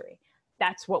art history.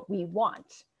 That's what we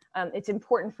want. It's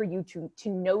important for you to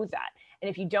know that. And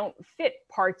if you don't fit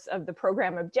parts of the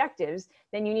program objectives,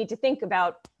 then you need to think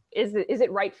about, is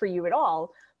it right for you at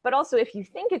all? But also, if you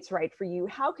think it's right for you,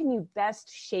 how can you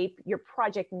best shape your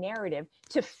project narrative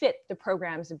to fit the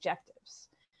program's objectives?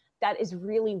 That is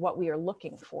really what we are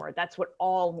looking for. That's what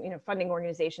all funding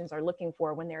organizations are looking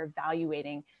for when they're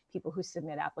evaluating people who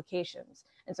submit applications.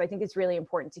 And so I think it's really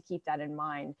important to keep that in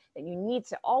mind, that you need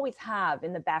to always have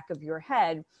in the back of your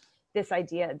head this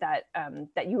idea that,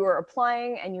 that you are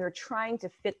applying and you're trying to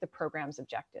fit the program's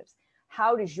objectives.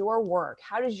 How does your work,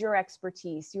 how does your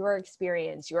expertise, your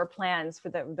experience, your plans for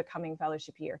the coming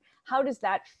fellowship year, how does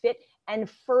that fit and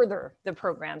further the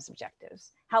program's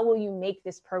objectives? How will you make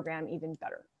this program even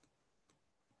better?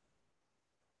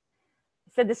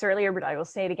 I said this earlier, but I will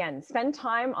say it again. Spend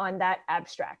time on that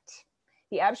abstract.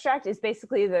 The abstract is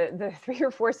basically the 3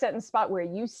 or 4 sentence spot where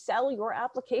you sell your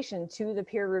application to the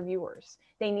peer reviewers.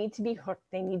 They need to be hooked.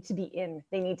 They need to be in.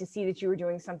 They need to see that you are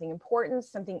doing something important,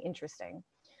 something interesting.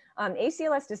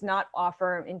 ACLS does not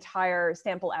offer entire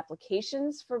sample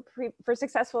applications for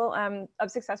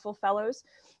successful fellows,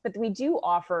 but we do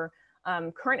offer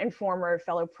current and former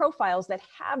fellow profiles that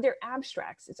have their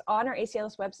abstracts. It's on our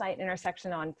ACLS website in our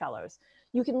section on fellows.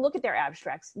 You can look at their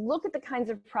abstracts, look at the kinds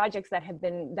of projects that have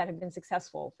been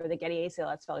successful for the Getty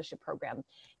ACLS Fellowship Program,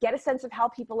 get a sense of how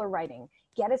people are writing,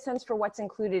 get a sense for what's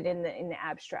included in the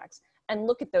abstracts, and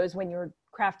look at those when you're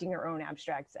crafting your own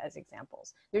abstracts as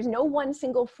examples. There's no one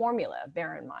single formula,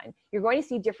 bear in mind. You're going to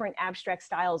see different abstract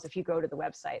styles if you go to the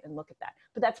website and look at that,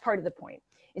 but that's part of the point.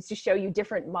 It's to show you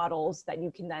different models that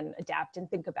you can then adapt and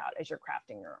think about as you're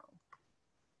crafting your own.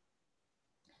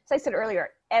 As I said earlier,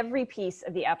 every piece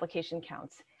of the application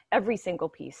counts. every single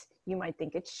piece. You might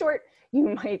think it's short,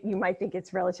 you might think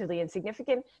it's relatively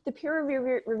insignificant. The peer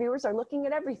reviewers are looking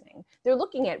at everything. They're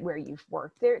looking at where you've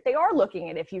worked. They are looking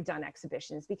at if you've done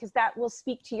exhibitions, because that will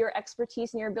speak to your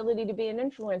expertise and your ability to be an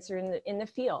influencer in the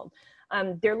field.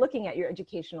 They're looking at your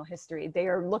educational history. They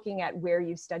are looking at where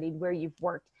you've studied, where you've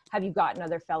worked. Have you gotten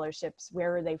other fellowships?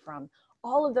 Where are they from?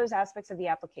 All of those aspects of the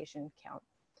application count.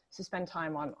 So spend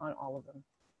time on all of them.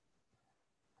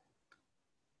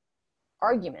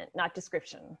 Argument, not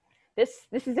description. This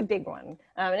is a big one.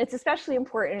 And it's especially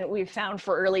important, we've found,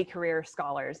 for early career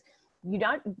scholars. You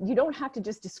don't have to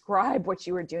just describe what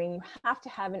you are doing. You have to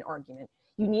have an argument.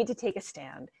 You need to take a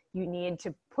stand. You need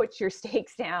to put your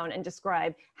stakes down and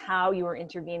describe how you are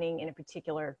intervening in a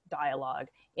particular dialogue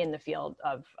in the field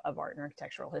of art and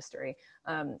architectural history.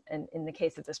 And in the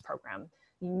case of this program,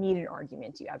 you need an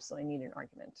argument. You absolutely need an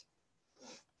argument.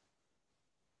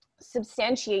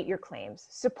 Substantiate your claims,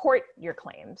 support your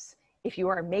claims. If you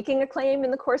are making a claim in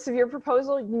the course of your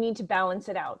proposal, you need to balance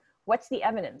it out. What's the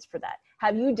evidence for that?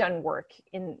 Have you done work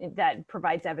that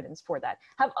provides evidence for that?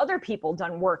 Have other people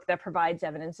done work that provides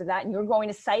evidence of that? And you're going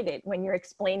to cite it when you're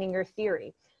explaining your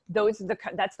theory. That's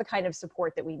the kind of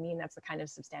support that we mean. That's the kind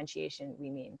of substantiation we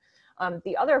mean.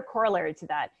 The other corollary to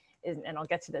that is, and I'll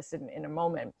get to this in a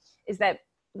moment, is that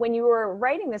when you are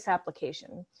writing this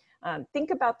application,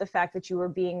 think about the fact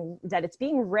that it's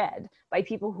being read by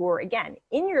people who are, again,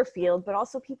 in your field, but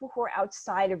also people who are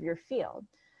outside of your field.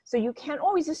 So you can't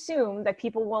always assume that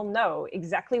people will know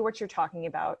exactly what you're talking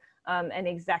about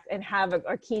and have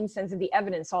a keen sense of the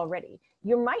evidence already.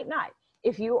 You might not.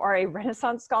 If you are a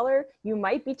Renaissance scholar, you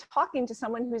might be talking to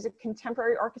someone who's a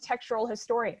contemporary architectural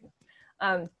historian.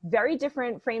 Very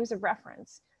different frames of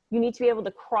reference. You need to be able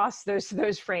to cross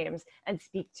those frames and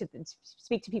speak to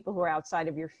people who are outside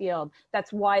of your field.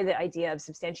 That's why the idea of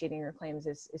substantiating your claims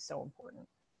is so important.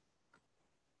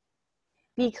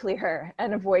 Be clear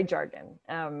and avoid jargon.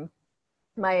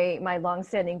 My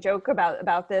longstanding joke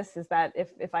about this is that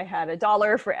if I had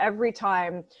 $1 for every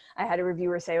time I had a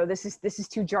reviewer say, "Oh, this is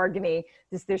too jargony.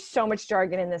 There's so much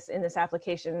jargon in this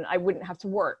application, I wouldn't have to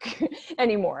work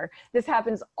anymore." This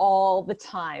happens all the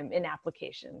time in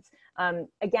applications.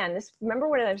 Again, remember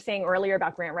what I was saying earlier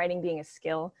about grant writing being a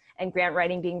skill and grant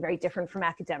writing being very different from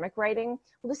academic writing?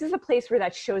 Well, this is a place where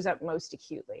that shows up most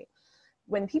acutely.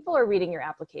 When people are reading your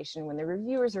application, when the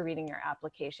reviewers are reading your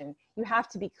application, you have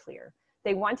to be clear.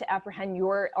 They want to apprehend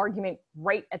your argument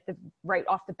right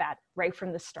off the bat, right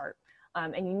from the start.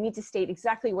 And you need to state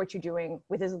exactly what you're doing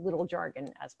with as little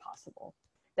jargon as possible.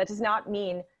 That does not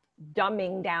mean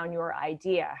dumbing down your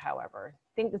idea, however.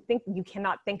 You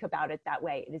cannot think about it that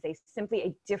way. It is simply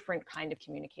a different kind of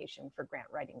communication for grant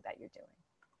writing that you're doing.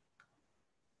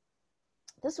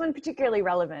 This one particularly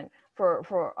relevant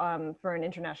for an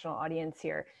international audience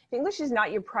here. If English is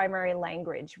not your primary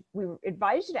language, we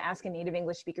advise you to ask a native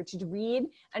English speaker to read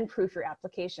and proof your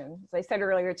application. As I said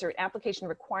earlier, it's an application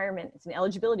requirement. It's an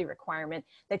eligibility requirement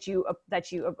that your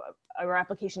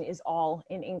application is all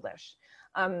in English.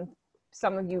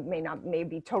 Some of you may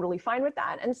be totally fine with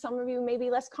that, and some of you may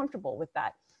be less comfortable with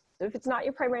that. So if it's not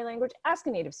your primary language, ask a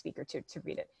native speaker to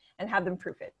read it and have them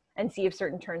proof it and see if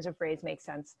certain turns of phrase make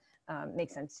sense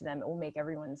to them. It will make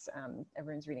everyone's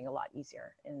reading a lot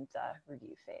easier in the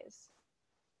review phase.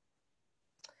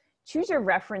 Choose your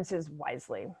references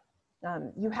wisely.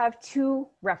 You have 2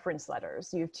 reference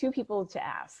letters. You have 2 people to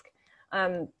ask.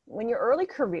 When you're early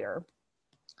career,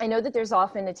 I know that there's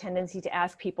often a tendency to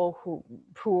ask people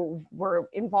who were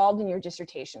involved in your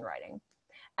dissertation writing,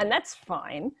 and that's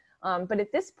fine. But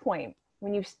at this point,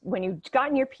 when you've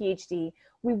gotten your PhD,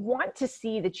 we want to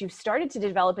see that you've started to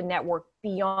develop a network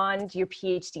beyond your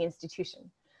PhD institution.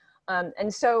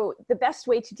 And so the best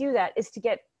way to do that is to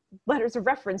get letters of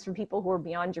reference from people who are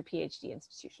beyond your PhD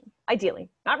institution. Ideally,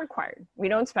 not required. We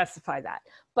don't specify that,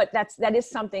 but that is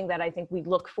something that I think we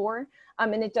look for.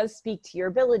 And it does speak to your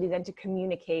ability then to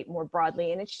communicate more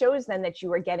broadly. And it shows then that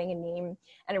you are getting a name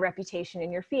and a reputation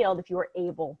in your field if you are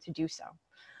able to do so.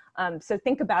 So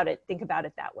think about it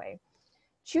that way.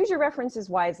 Choose your references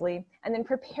wisely and then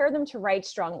prepare them to write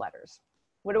strong letters.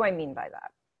 What do I mean by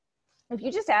that? If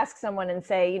you just ask someone and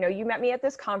say, you met me at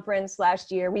this conference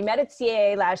last year, we met at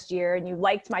CAA last year and you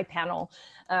liked my panel,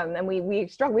 and we've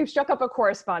struck up a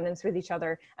correspondence with each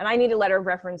other, and I need a letter of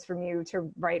reference from you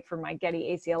to write for my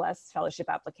Getty ACLS fellowship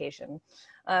application.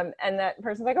 And that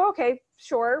person's like, oh, okay,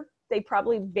 sure. They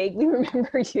probably vaguely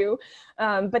remember you,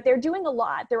 but they're doing a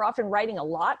lot. They're often writing a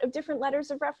lot of different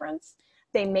letters of reference.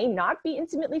 They may not be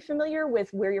intimately familiar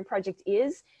with where your project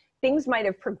is. things might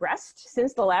have progressed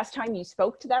since the last time you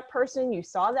spoke to that person, you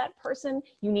saw that person,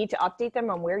 you need to update them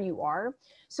on where you are.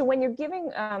 So when you're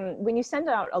giving, when you send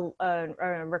out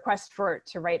a request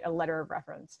to write a letter of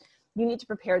reference, you need to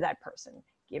prepare that person.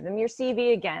 Give them your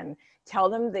CV again, tell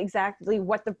them exactly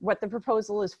what the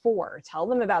proposal is for, tell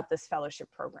them about this fellowship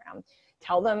program,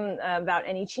 tell them about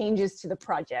any changes to the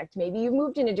project. Maybe you've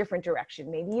moved in a different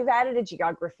direction, maybe you've added a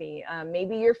geography,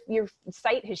 maybe your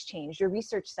site has changed, your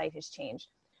research site has changed.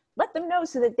 Let them know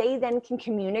so that they then can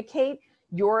communicate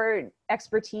your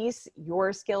expertise,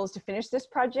 your skills to finish this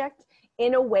project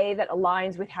in a way that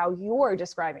aligns with how you're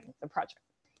describing the project.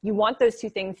 You want those two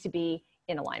things to be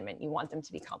in alignment. You want them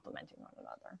to be complementing one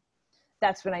another.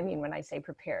 That's what I mean when I say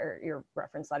prepare your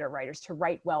reference letter writers to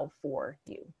write well for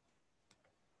you.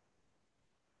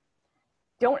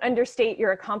 Don't understate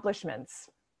your accomplishments.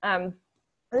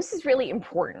 This is really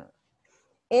important.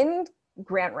 In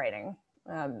grant writing,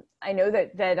 I know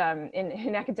that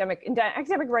in academic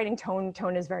writing,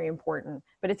 tone is very important,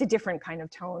 but it's a different kind of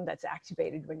tone that's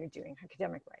activated when you're doing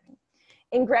academic writing.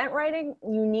 In grant writing,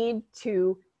 you need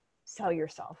to sell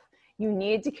yourself. You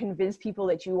need to convince people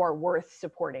that you are worth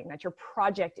supporting, that your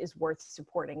project is worth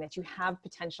supporting, that you have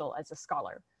potential as a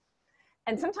scholar.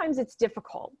 And sometimes it's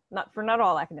difficult, not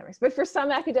all academics, but for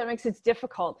some academics, it's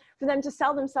difficult for them to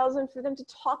sell themselves and for them to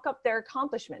talk up their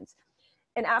accomplishments.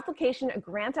 An application, a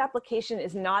grant application,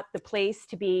 is not the place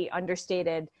to be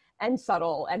understated and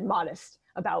subtle and modest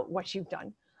about what you've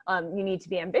done. You need to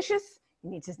be ambitious. You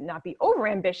need to not be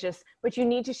overambitious, but you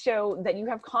need to show that you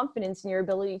have confidence in your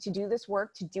ability to do this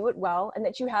work, to do it well, and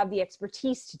that you have the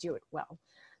expertise to do it well.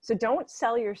 So don't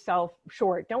sell yourself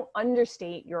short. Don't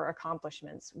understate your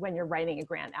accomplishments when you're writing a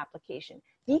grant application.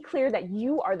 Be clear that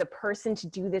you are the person to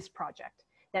do this project.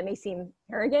 That may seem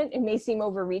arrogant, it may seem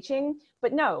overreaching,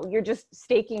 but no, you're just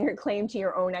staking your claim to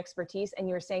your own expertise and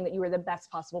you're saying that you are the best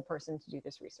possible person to do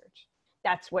this research.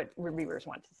 That's what reviewers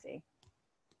want to see.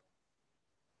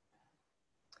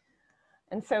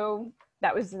 And so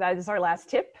that is our last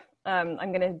tip. I'm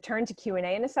going to turn to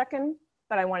Q&A in a second,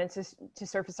 but I wanted to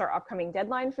surface our upcoming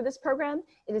deadline for this program.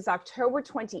 It is October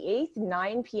 28th,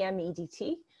 9 p.m.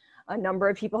 EDT. A number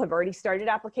of people have already started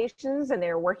applications and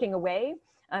they're working away.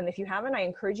 If you haven't, I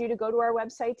encourage you to go to our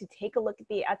website to take a look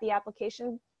at the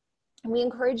application. And we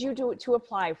encourage you to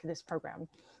apply for this program.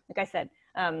 Like I said,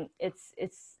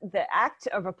 it's the act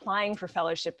of applying for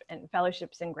fellowships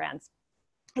and grants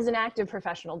is an act of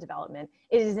professional development.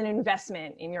 It is an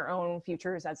investment in your own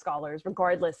futures as scholars,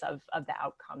 regardless of the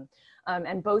outcome.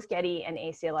 And both Getty and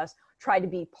ACLS try to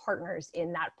be partners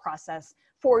in that process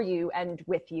for you and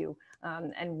with you.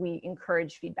 And we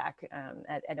encourage feedback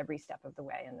at every step of the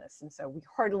way in this. And so we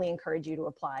heartily encourage you to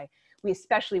apply. We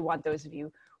especially want those of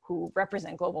you who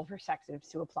represent global perspectives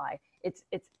to apply. It's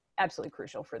absolutely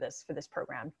crucial for this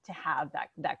program to have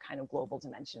that kind of global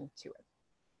dimension to it.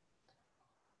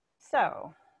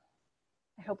 So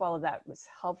I hope all of that was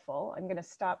helpful. I'm going to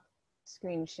stop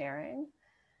screen sharing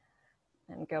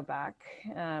and go back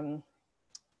and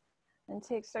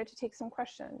start to take some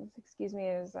questions. Excuse me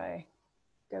as I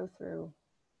go through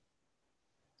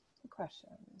the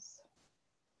questions.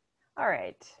 All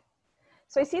right.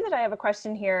 So I see that I have a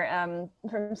question here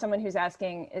from someone who's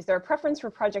asking, is there a preference for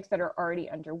projects that are already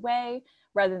underway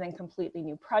rather than completely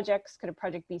new projects? Could a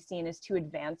project be seen as too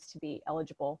advanced to be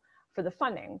eligible for the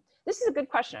funding? This is a good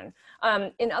question.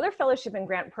 In other fellowship and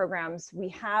grant programs, we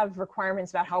have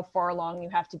requirements about how far along you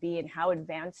have to be and how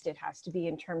advanced it has to be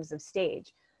in terms of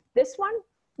stage. This one,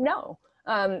 no,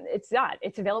 it's not.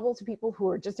 It's available to people who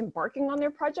are just embarking on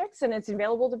their projects, and it's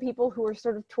available to people who are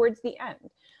sort of towards the end.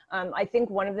 I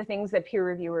think one of the things that peer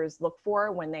reviewers look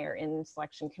for when they are in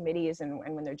selection committees and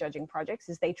when they're judging projects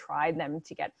is they try them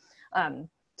to get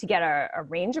a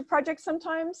range of projects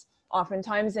sometimes.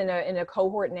 Oftentimes in a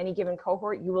cohort, in any given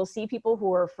cohort, you will see people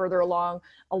who are further along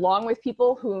with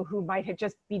people who might have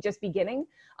just beginning.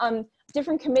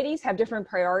 Different committees have different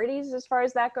priorities as far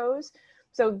as that goes.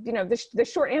 So, you know, the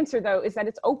short answer though is that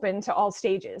it's open to all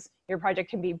stages. Your project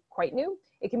can be quite new,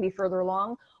 it can be further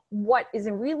along. What is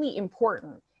really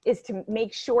important is to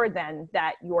make sure then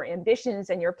that your ambitions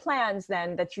and your plans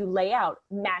then that you lay out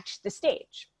match the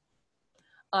stage.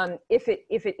 If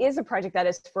it is a project that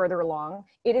is further along,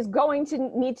 it is going to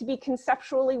need to be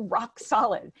conceptually rock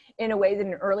solid in a way that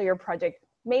an earlier project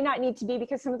may not need to be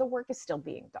because some of the work is still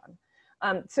being done.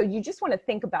 So you just want to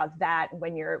think about that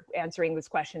when you're answering this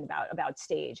question about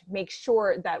stage. Make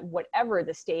sure that whatever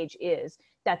the stage is,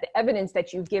 that the evidence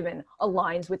that you've given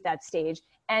aligns with that stage.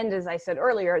 And as I said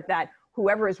earlier, that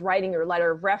whoever is writing your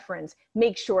letter of reference,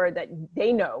 make sure that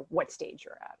they know what stage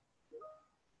you're at.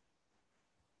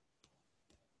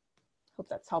 Hope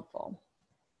that's helpful.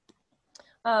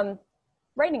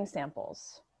 Writing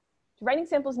samples. Do writing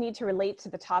samples need to relate to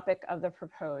the topic of the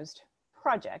proposed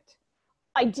project?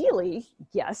 Ideally,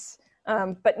 yes,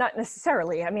 but not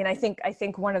necessarily. I mean, I think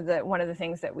one of the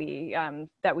things that we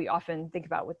often think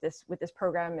about with this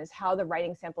program is how the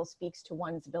writing sample speaks to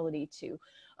one's ability to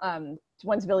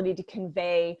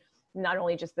convey not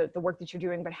only just the work that you're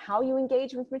doing, but how you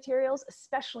engage with materials,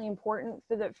 especially important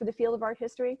for the field of art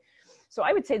history. So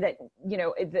I would say that, you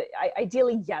know,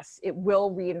 ideally, yes, it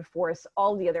will reinforce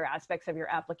all the other aspects of your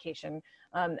application,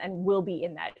 and will be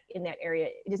in that area.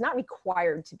 It is not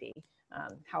required to be,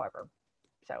 however.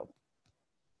 So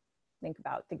think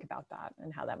about that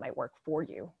and how that might work for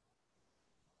you.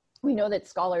 We know that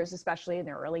scholars, especially in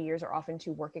their early years, are often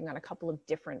working on a couple of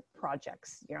different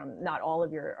projects. You know, not all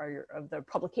of of the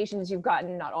publications you've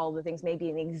gotten, not all of the things may be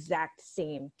in the exact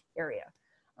same area.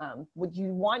 What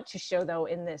you want to show, though,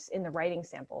 in the writing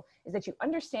sample is that you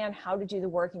understand how to do the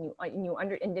work, and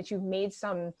that you've made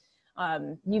some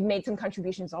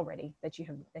contributions already, that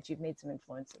you've made some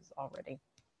influences already.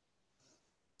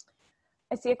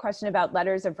 I see a question about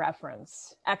letters of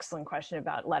reference. Excellent question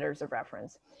about letters of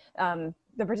reference.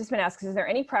 The participant asks, is there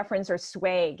any preference or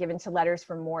sway given to letters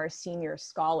from more senior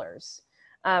scholars?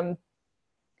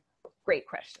 Great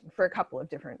question for a couple of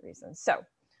different reasons. So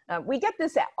we get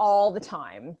this all the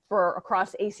time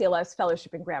across ACLS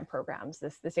fellowship and grant programs,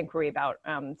 this inquiry about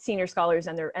senior scholars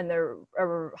and their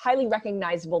highly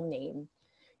recognizable name.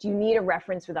 Do you need a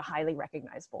reference with a highly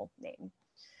recognizable name?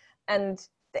 And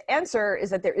the answer is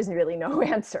that there isn't really no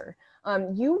answer.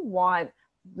 You want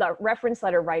reference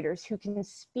letter writers who can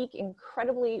speak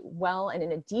incredibly well and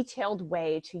in a detailed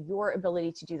way to your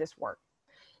ability to do this work.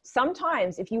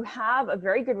 Sometimes if you have a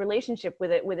very good relationship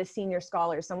with a senior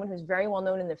scholar, someone who's very well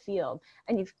known in the field,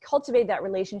 and you've cultivated that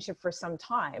relationship for some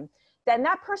time, then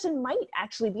that person might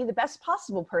actually be the best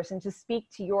possible person to speak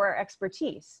to your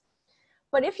expertise.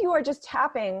 But if you are just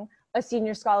tapping a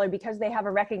senior scholar because they have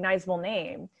a recognizable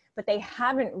name, but they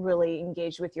haven't really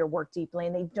engaged with your work deeply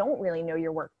and they don't really know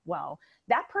your work well,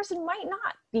 that person might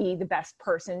not be the best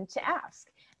person to ask.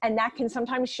 And that can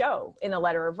sometimes show in a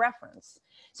letter of reference.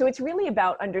 So it's really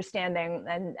about understanding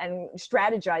and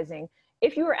strategizing.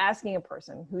 If you are asking a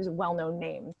person who's a well-known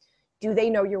name, do they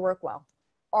know your work well?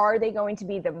 Are they going to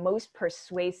be the most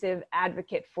persuasive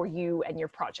advocate for you and your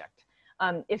project?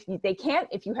 If they can't,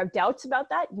 if you have doubts about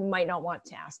that, you might not want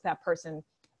to ask that person,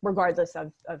 regardless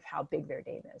of how big their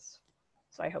name is.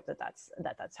 So I hope that's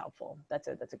helpful. That's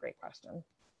a great question.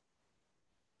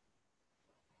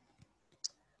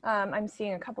 I'm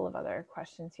seeing a couple of other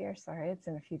questions here. Sorry, it's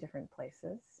in a few different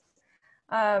places.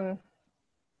 Okay.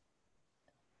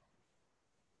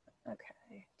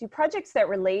 Do projects that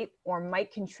relate or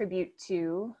might contribute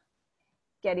to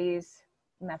Getty's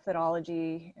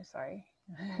methodology, sorry,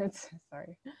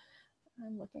 sorry,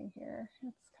 I'm looking here.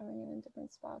 It's coming in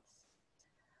different spots.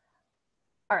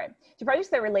 All right. Do projects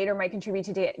that relate or might contribute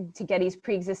to Getty's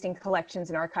pre-existing collections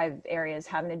and archive areas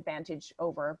have an advantage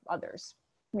over others?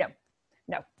 No,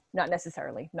 not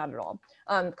necessarily, not at all.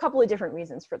 A couple of different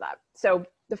reasons for that. So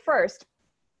the first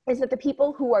is that the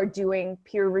people who are doing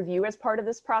peer review as part of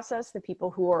this process, the people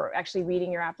who are actually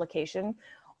reading your application,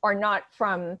 are not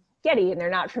from Getty and they're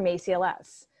not from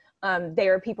ACLS. They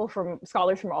are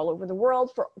scholars from all over the world,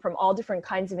 from all different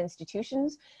kinds of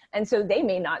institutions. And so they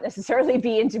may not necessarily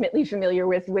be intimately familiar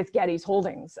with Getty's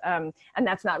holdings. And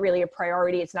that's not really a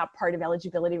priority. It's not part of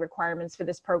eligibility requirements for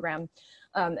this program.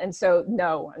 And so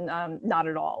no, not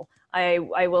at all.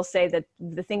 I will say that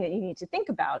the thing that you need to think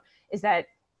about is that,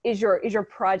 is your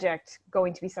project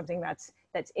going to be something that's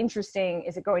interesting?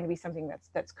 Is it going to be something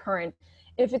that's current?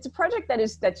 If it's a project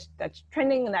that's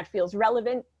trending and that feels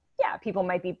relevant, yeah, people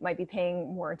might be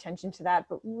paying more attention to that.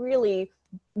 But really,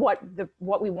 what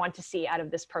we want to see out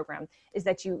of this program is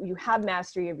that you have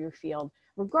mastery of your field,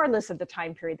 regardless of the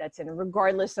time period that's in,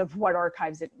 regardless of what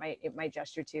archives it might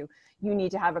gesture to. You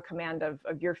need to have a command of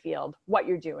your field, what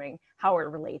you're doing, how it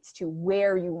relates to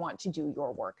where you want to do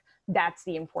your work. That's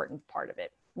the important part of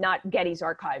it. Not Getty's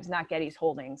archives, not Getty's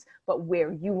holdings, but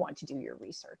where you want to do your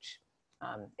research.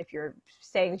 If you're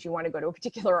saying that you want to go to a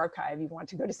particular archive, you want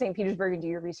to go to St. Petersburg and do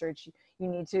your research,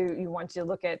 you want to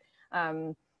look at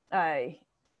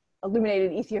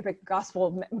illuminated Ethiopic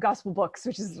gospel books,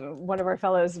 which is one of our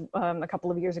fellows a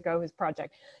couple of years ago, his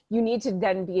project. You need to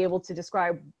then be able to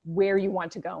describe where you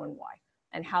want to go and why,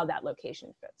 and how that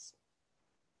location fits.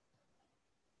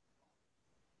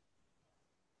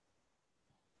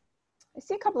 I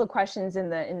see a couple of questions in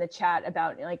the chat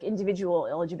about like individual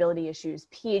eligibility issues,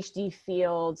 PhD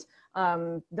fields,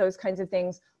 those kinds of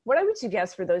things. What I would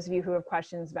suggest for those of you who have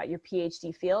questions about your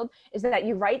PhD field is that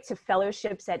you write to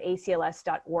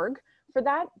fellowships@acls.org for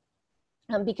that.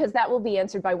 Because that will be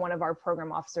answered by one of our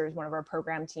program officers, one of our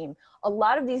program team. A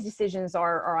lot of these decisions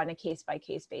are on a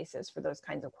case-by-case basis for those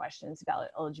kinds of questions about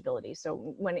eligibility.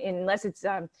 So unless it's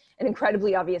an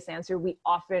incredibly obvious answer, we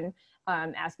often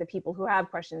ask the people who have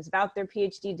questions about their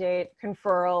PhD date,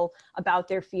 conferral, about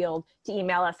their field, to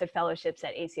email us at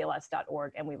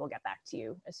fellowships@acls.org, and we will get back to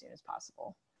you as soon as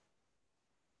possible.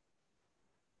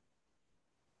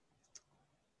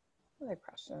 Other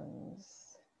questions?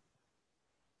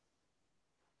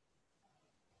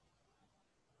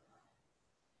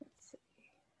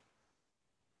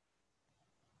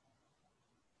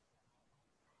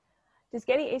 Does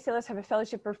Getty ACLS have a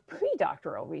fellowship for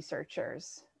pre-doctoral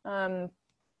researchers?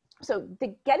 So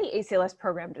the Getty ACLS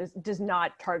program does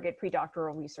not target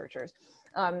pre-doctoral researchers.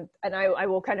 And I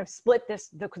will kind of split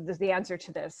the answer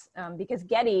to this because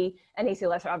Getty and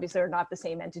ACLS obviously are not the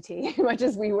same entity. Much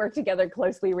as we work together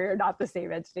closely, we are not the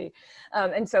same entity.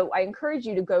 And so I encourage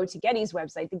you to go to Getty's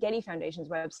website, the Getty Foundation's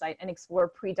website, and explore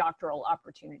pre-doctoral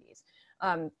opportunities.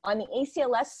 On the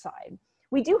ACLS side,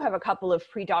 we do have a couple of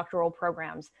pre-doctoral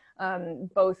programs,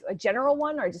 both a general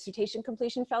one, our dissertation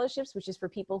completion fellowships, which is for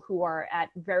people who are at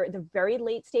the very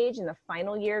late stage in the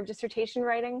final year of dissertation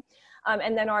writing,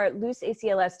 and then our loose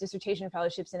ACLS dissertation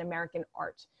fellowships in American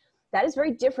art. That is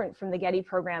very different from the Getty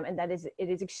program, and it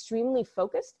is extremely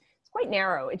focused. It's quite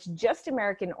narrow. It's just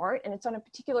American art, and it's on a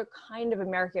particular kind of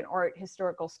American art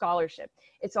historical scholarship.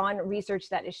 It's on research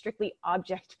that is strictly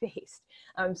object-based.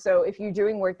 So if you're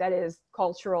doing work that is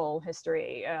cultural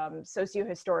history,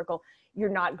 socio-historical, you're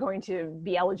not going to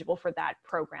be eligible for that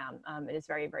program. It is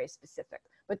very, very specific.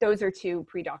 But those are two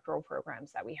pre-doctoral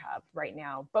programs that we have right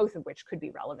now, both of which could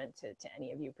be relevant to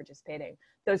any of you participating.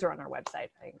 Those are on our website.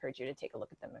 I encourage you to take a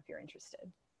look at them if you're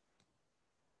interested.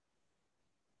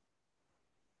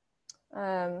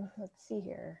 Let's see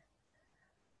here.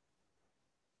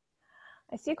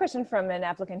 I see a question from an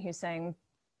applicant who's saying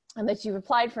that you've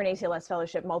applied for an ACLS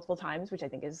fellowship multiple times, which I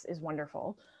think is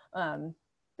wonderful,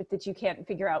 but that you can't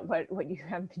figure out what you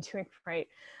have been doing right.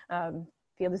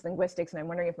 Field is linguistics, and I'm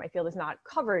wondering if my field is not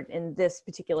covered in this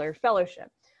particular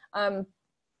fellowship.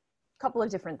 Couple of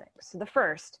different things. So the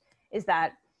first is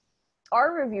that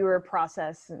our reviewer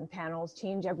process and panels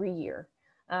change every year.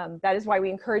 That is why we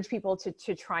encourage people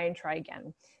to try and try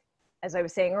again. As I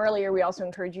was saying earlier, we also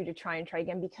encourage you to try and try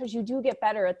again because you do get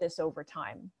better at this over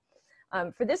time.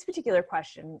 For this particular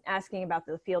question, asking about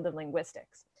the field of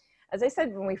linguistics, as I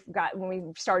said when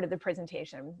we started the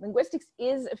presentation, linguistics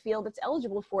is a field that's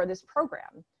eligible for this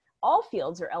program. All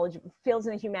fields are eligible. Fields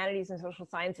in the humanities and social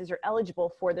sciences are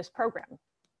eligible for this program.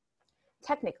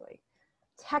 Technically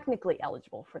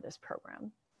eligible for this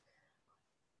program.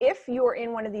 If you're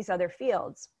in one of these other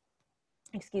fields,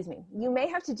 excuse me, you may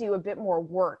have to do a bit more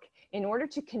work in order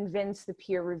to convince the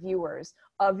peer reviewers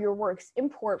of your work's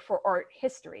import for art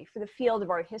history, for the field of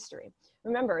art history.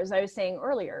 Remember, as I was saying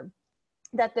earlier,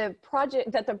 that the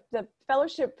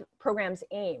fellowship program's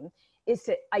aim is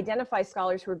to identify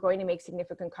scholars who are going to make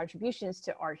significant contributions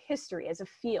to art history as a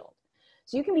field.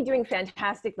 So you can be doing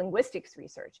fantastic linguistics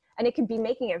research, and it can be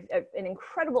making an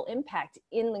incredible impact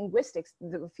in linguistics,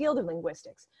 the field of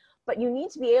linguistics. But you need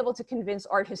to be able to convince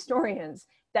art historians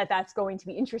that that's going to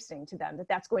be interesting to them, that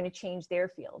that's going to change their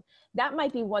field. That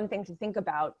might be one thing to think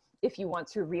about if you want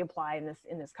to reapply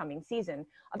in this coming season,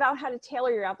 about how to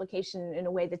tailor your application in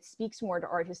a way that speaks more to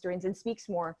art historians and speaks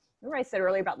more, remember I said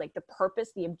earlier about like the purpose,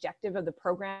 the objective of the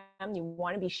program. You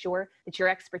want to be sure that your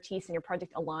expertise and your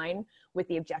project align with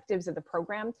the objectives of the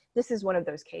program. This is one of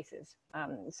those cases.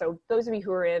 So those of you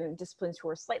who are in disciplines who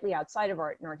are slightly outside of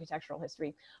art and architectural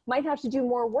history might have to do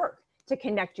more work to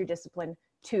connect your discipline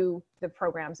to the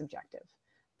program's objective.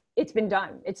 It's been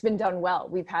done. It's been done well.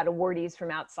 We've had awardees from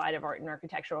outside of art and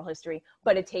architectural history,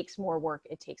 but it takes more work.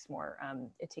 It takes more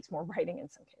writing in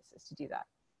some cases to do that.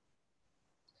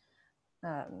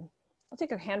 I'll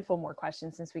take a handful more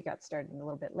questions since we got started a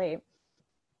little bit late.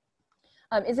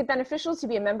 Is it beneficial to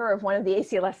be a member of one of the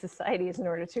ACLS societies in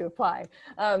order to apply?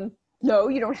 No,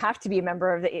 you don't have to be a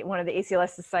member of one of the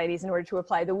ACLS societies in order to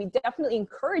apply, though we definitely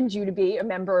encourage you to be a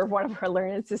member of one of our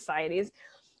learned societies.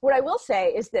 What I will say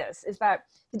is this, is that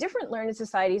the different learned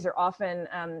societies are often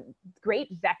great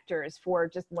vectors for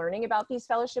just learning about these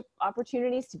fellowship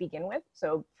opportunities to begin with.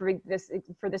 So for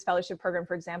this fellowship program,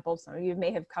 for example, some of you may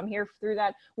have come here through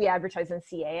that. We advertise in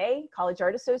CAA, College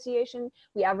Art Association.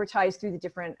 We advertise through the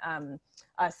different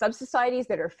sub-societies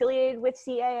that are affiliated with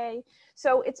CAA.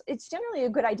 So it's generally a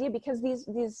good idea because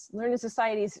these learned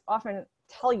societies often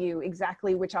tell you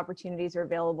exactly which opportunities are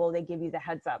available. They give you the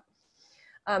heads up.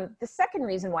 The second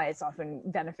reason why it's often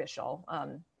beneficial,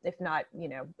 if not,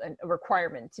 a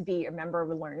requirement to be a member of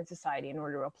a learning society in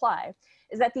order to apply,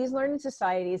 is that these learning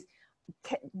societies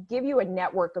give you a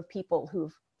network of people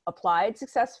who've applied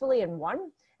successfully and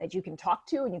won, that you can talk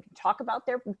to, and you can talk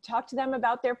to them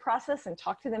about their process and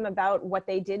talk to them about what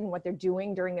they did and what they're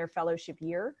doing during their fellowship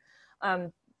year.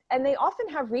 And they often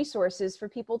have resources for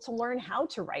people to learn how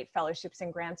to write fellowships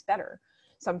and grants better.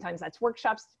 Sometimes that's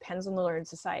workshops, depends on the learning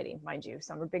society, mind you.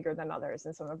 Some are bigger than others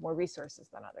and some have more resources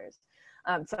than others.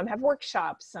 Some have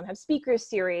workshops, some have speaker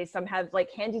series, some have like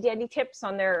handy dandy tips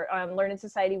on their learning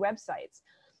society websites.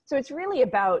 So it's really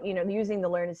about, using the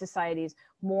learning societies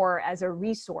more as a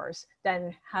resource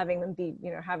than having them be,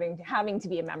 having to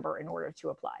be a member in order to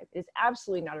apply. It's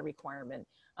absolutely not a requirement,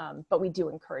 but we do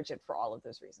encourage it for all of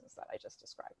those reasons that I just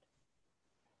described.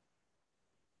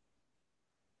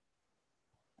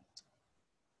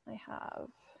 I have a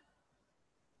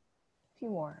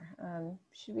few more.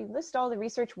 Should we list all the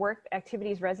research work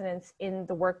activities residents in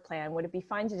the work plan? Would it be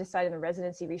fine to decide on the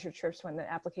residency research trips when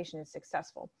the application is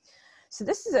successful? So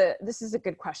this is a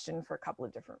good question for a couple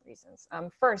of different reasons.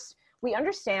 First, we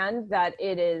understand that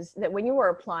that when you were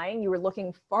applying, you were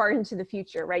looking far into the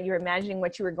future, right? You were imagining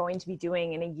what you were going to be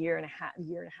doing in a year and a half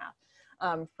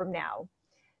from now.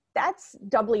 That's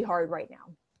doubly hard right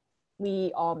now.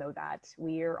 We all know that.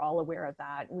 We are all aware of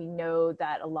that. We know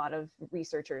that a lot of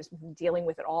researchers dealing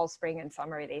with it all spring and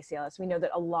summer at ACLS, we know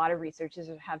that a lot of researchers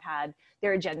have had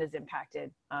their agendas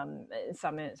impacted,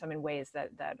 some in ways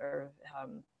that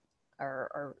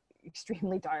are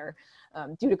extremely dire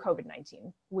due to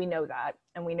COVID-19. We know that,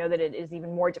 and we know that it is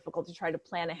even more difficult to try to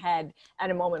plan ahead at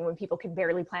a moment when people can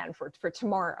barely plan for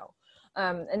tomorrow.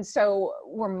 And so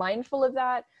we're mindful of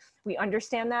that. We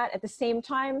understand that. At the same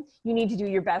time, you need to do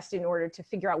your best in order to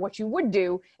figure out what you would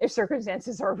do if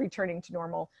circumstances are returning to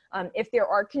normal. If there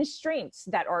are constraints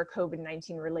that are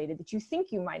COVID-19 related that you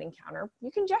think you might encounter,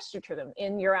 you can gesture to them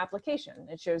in your application.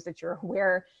 It shows that you're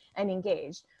aware and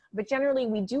engaged. But generally,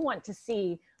 we do want to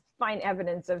find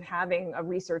evidence of having a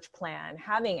research plan,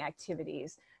 having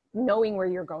activities, knowing where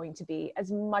you're going to be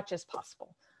as much as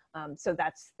possible. So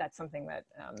that's something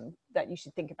that you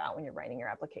should think about when you're writing your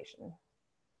application.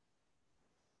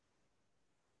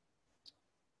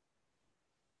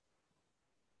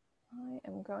 I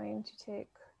am going to take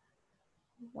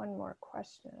one more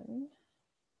question.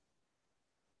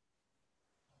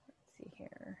 Let's see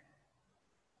here.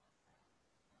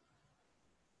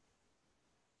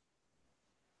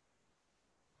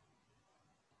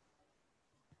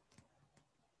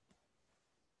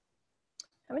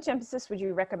 How much emphasis would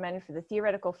you recommend for the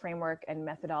theoretical framework and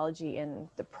methodology in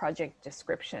the project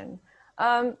description?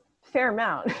 Fair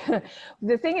amount.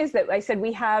 The thing is that I said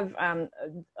you have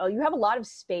a lot of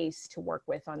space to work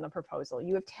with on the proposal.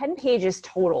 You have 10 pages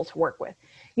total to work with.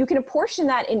 You can apportion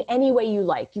that in any way you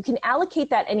like. You can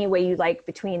allocate that any way you like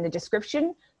between the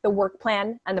description, the work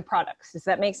plan, and the products. Does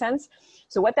that make sense?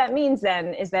 So what that means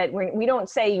then is that we don't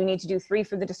say you need to do 3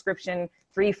 for the description,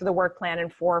 3 for the work plan,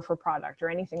 and 4 for product or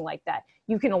anything like that.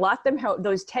 You can allot them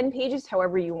those 10 pages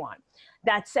however you want.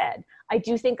 That said, I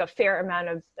do think a fair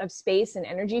amount of space and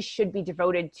energy should be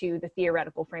devoted to the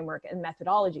theoretical framework and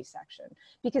methodology section,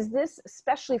 because this,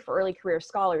 especially for early career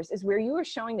scholars, is where you are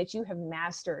showing that you have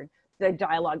mastered the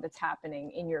dialogue that's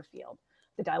happening in your field,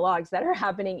 the dialogues that are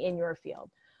happening in your field.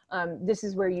 This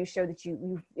is where you show that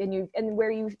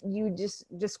where you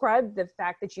just describe the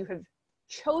fact that you have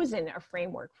chosen a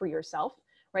framework for yourself,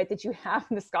 right? That you have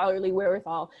the scholarly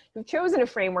wherewithal. You've chosen a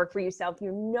framework for yourself.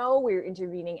 You know where you're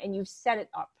intervening, and you've set it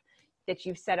up, that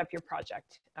you've set up your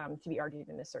project to be argued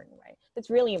in a certain way. That's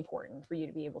really important for you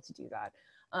to be able to do that.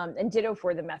 And ditto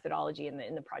for the methodology in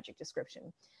the project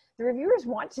description. The reviewers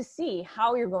want to see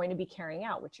how you're going to be carrying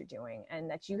out what you're doing, and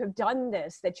that you have done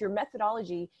this, that your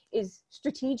methodology is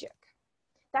strategic.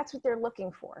 That's what they're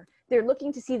looking for. They're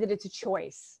looking to see that it's a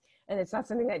choice, and it's not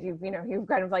something that you've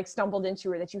kind of like stumbled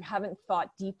into or that you haven't thought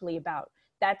deeply about.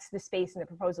 That's the space in the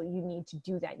proposal. You need to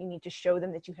do that. You need to show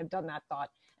them that you have done that thought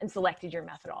and selected your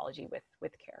methodology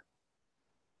with care.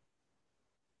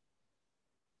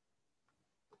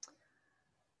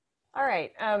 All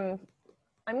right, I'm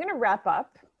gonna wrap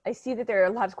up. I see that there are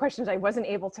a lot of questions I wasn't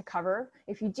able to cover.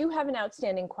 If you do have an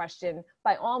outstanding question,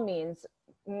 by all means,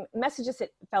 message us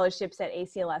at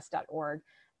fellowships@acls.org.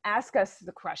 Ask us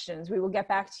the questions. We will get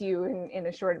back to you in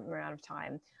a short amount of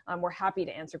time. We're happy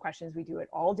to answer questions. We do it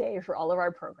all day for all of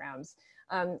our programs.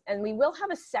 And we will have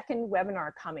a second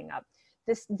webinar coming up.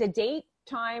 The date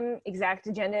time, exact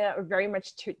agenda are very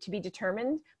much to be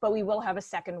determined, but we will have a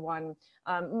second one.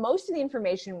 Most of the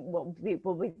information will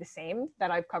be the same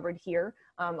that I've covered here,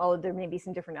 although there may be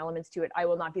some different elements to it. I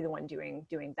will not be the one doing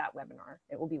that webinar.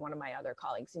 It will be one of my other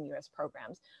colleagues in US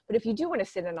programs. But if you do want to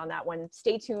sit in on that one,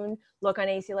 stay tuned, look on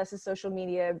ACLS's social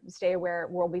media, stay aware,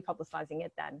 we'll be publicizing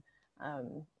it then.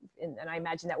 And I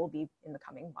imagine that will be in the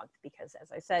coming month because,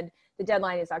 as I said, the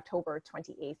deadline is October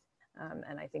 28th.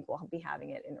 And I think we'll be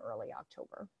having it in early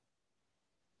October.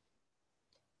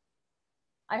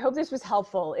 I hope this was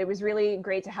helpful. It was really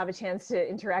great to have a chance to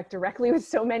interact directly with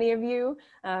so many of you.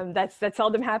 That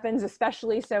seldom happens,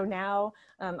 especially so now.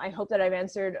 I hope that I've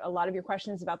answered a lot of your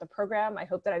questions about the program. I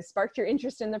hope that I've sparked your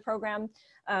interest in the program.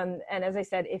 And as I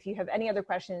said, if you have any other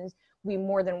questions, we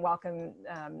more than welcome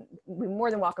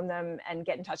them and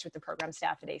get in touch with the program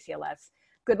staff at ACLS.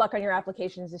 Good luck on your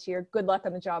applications this year. Good luck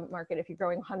on the job market if you're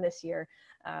going on this year.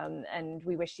 And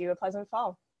we wish you a pleasant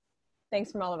fall.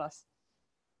 Thanks from all of us.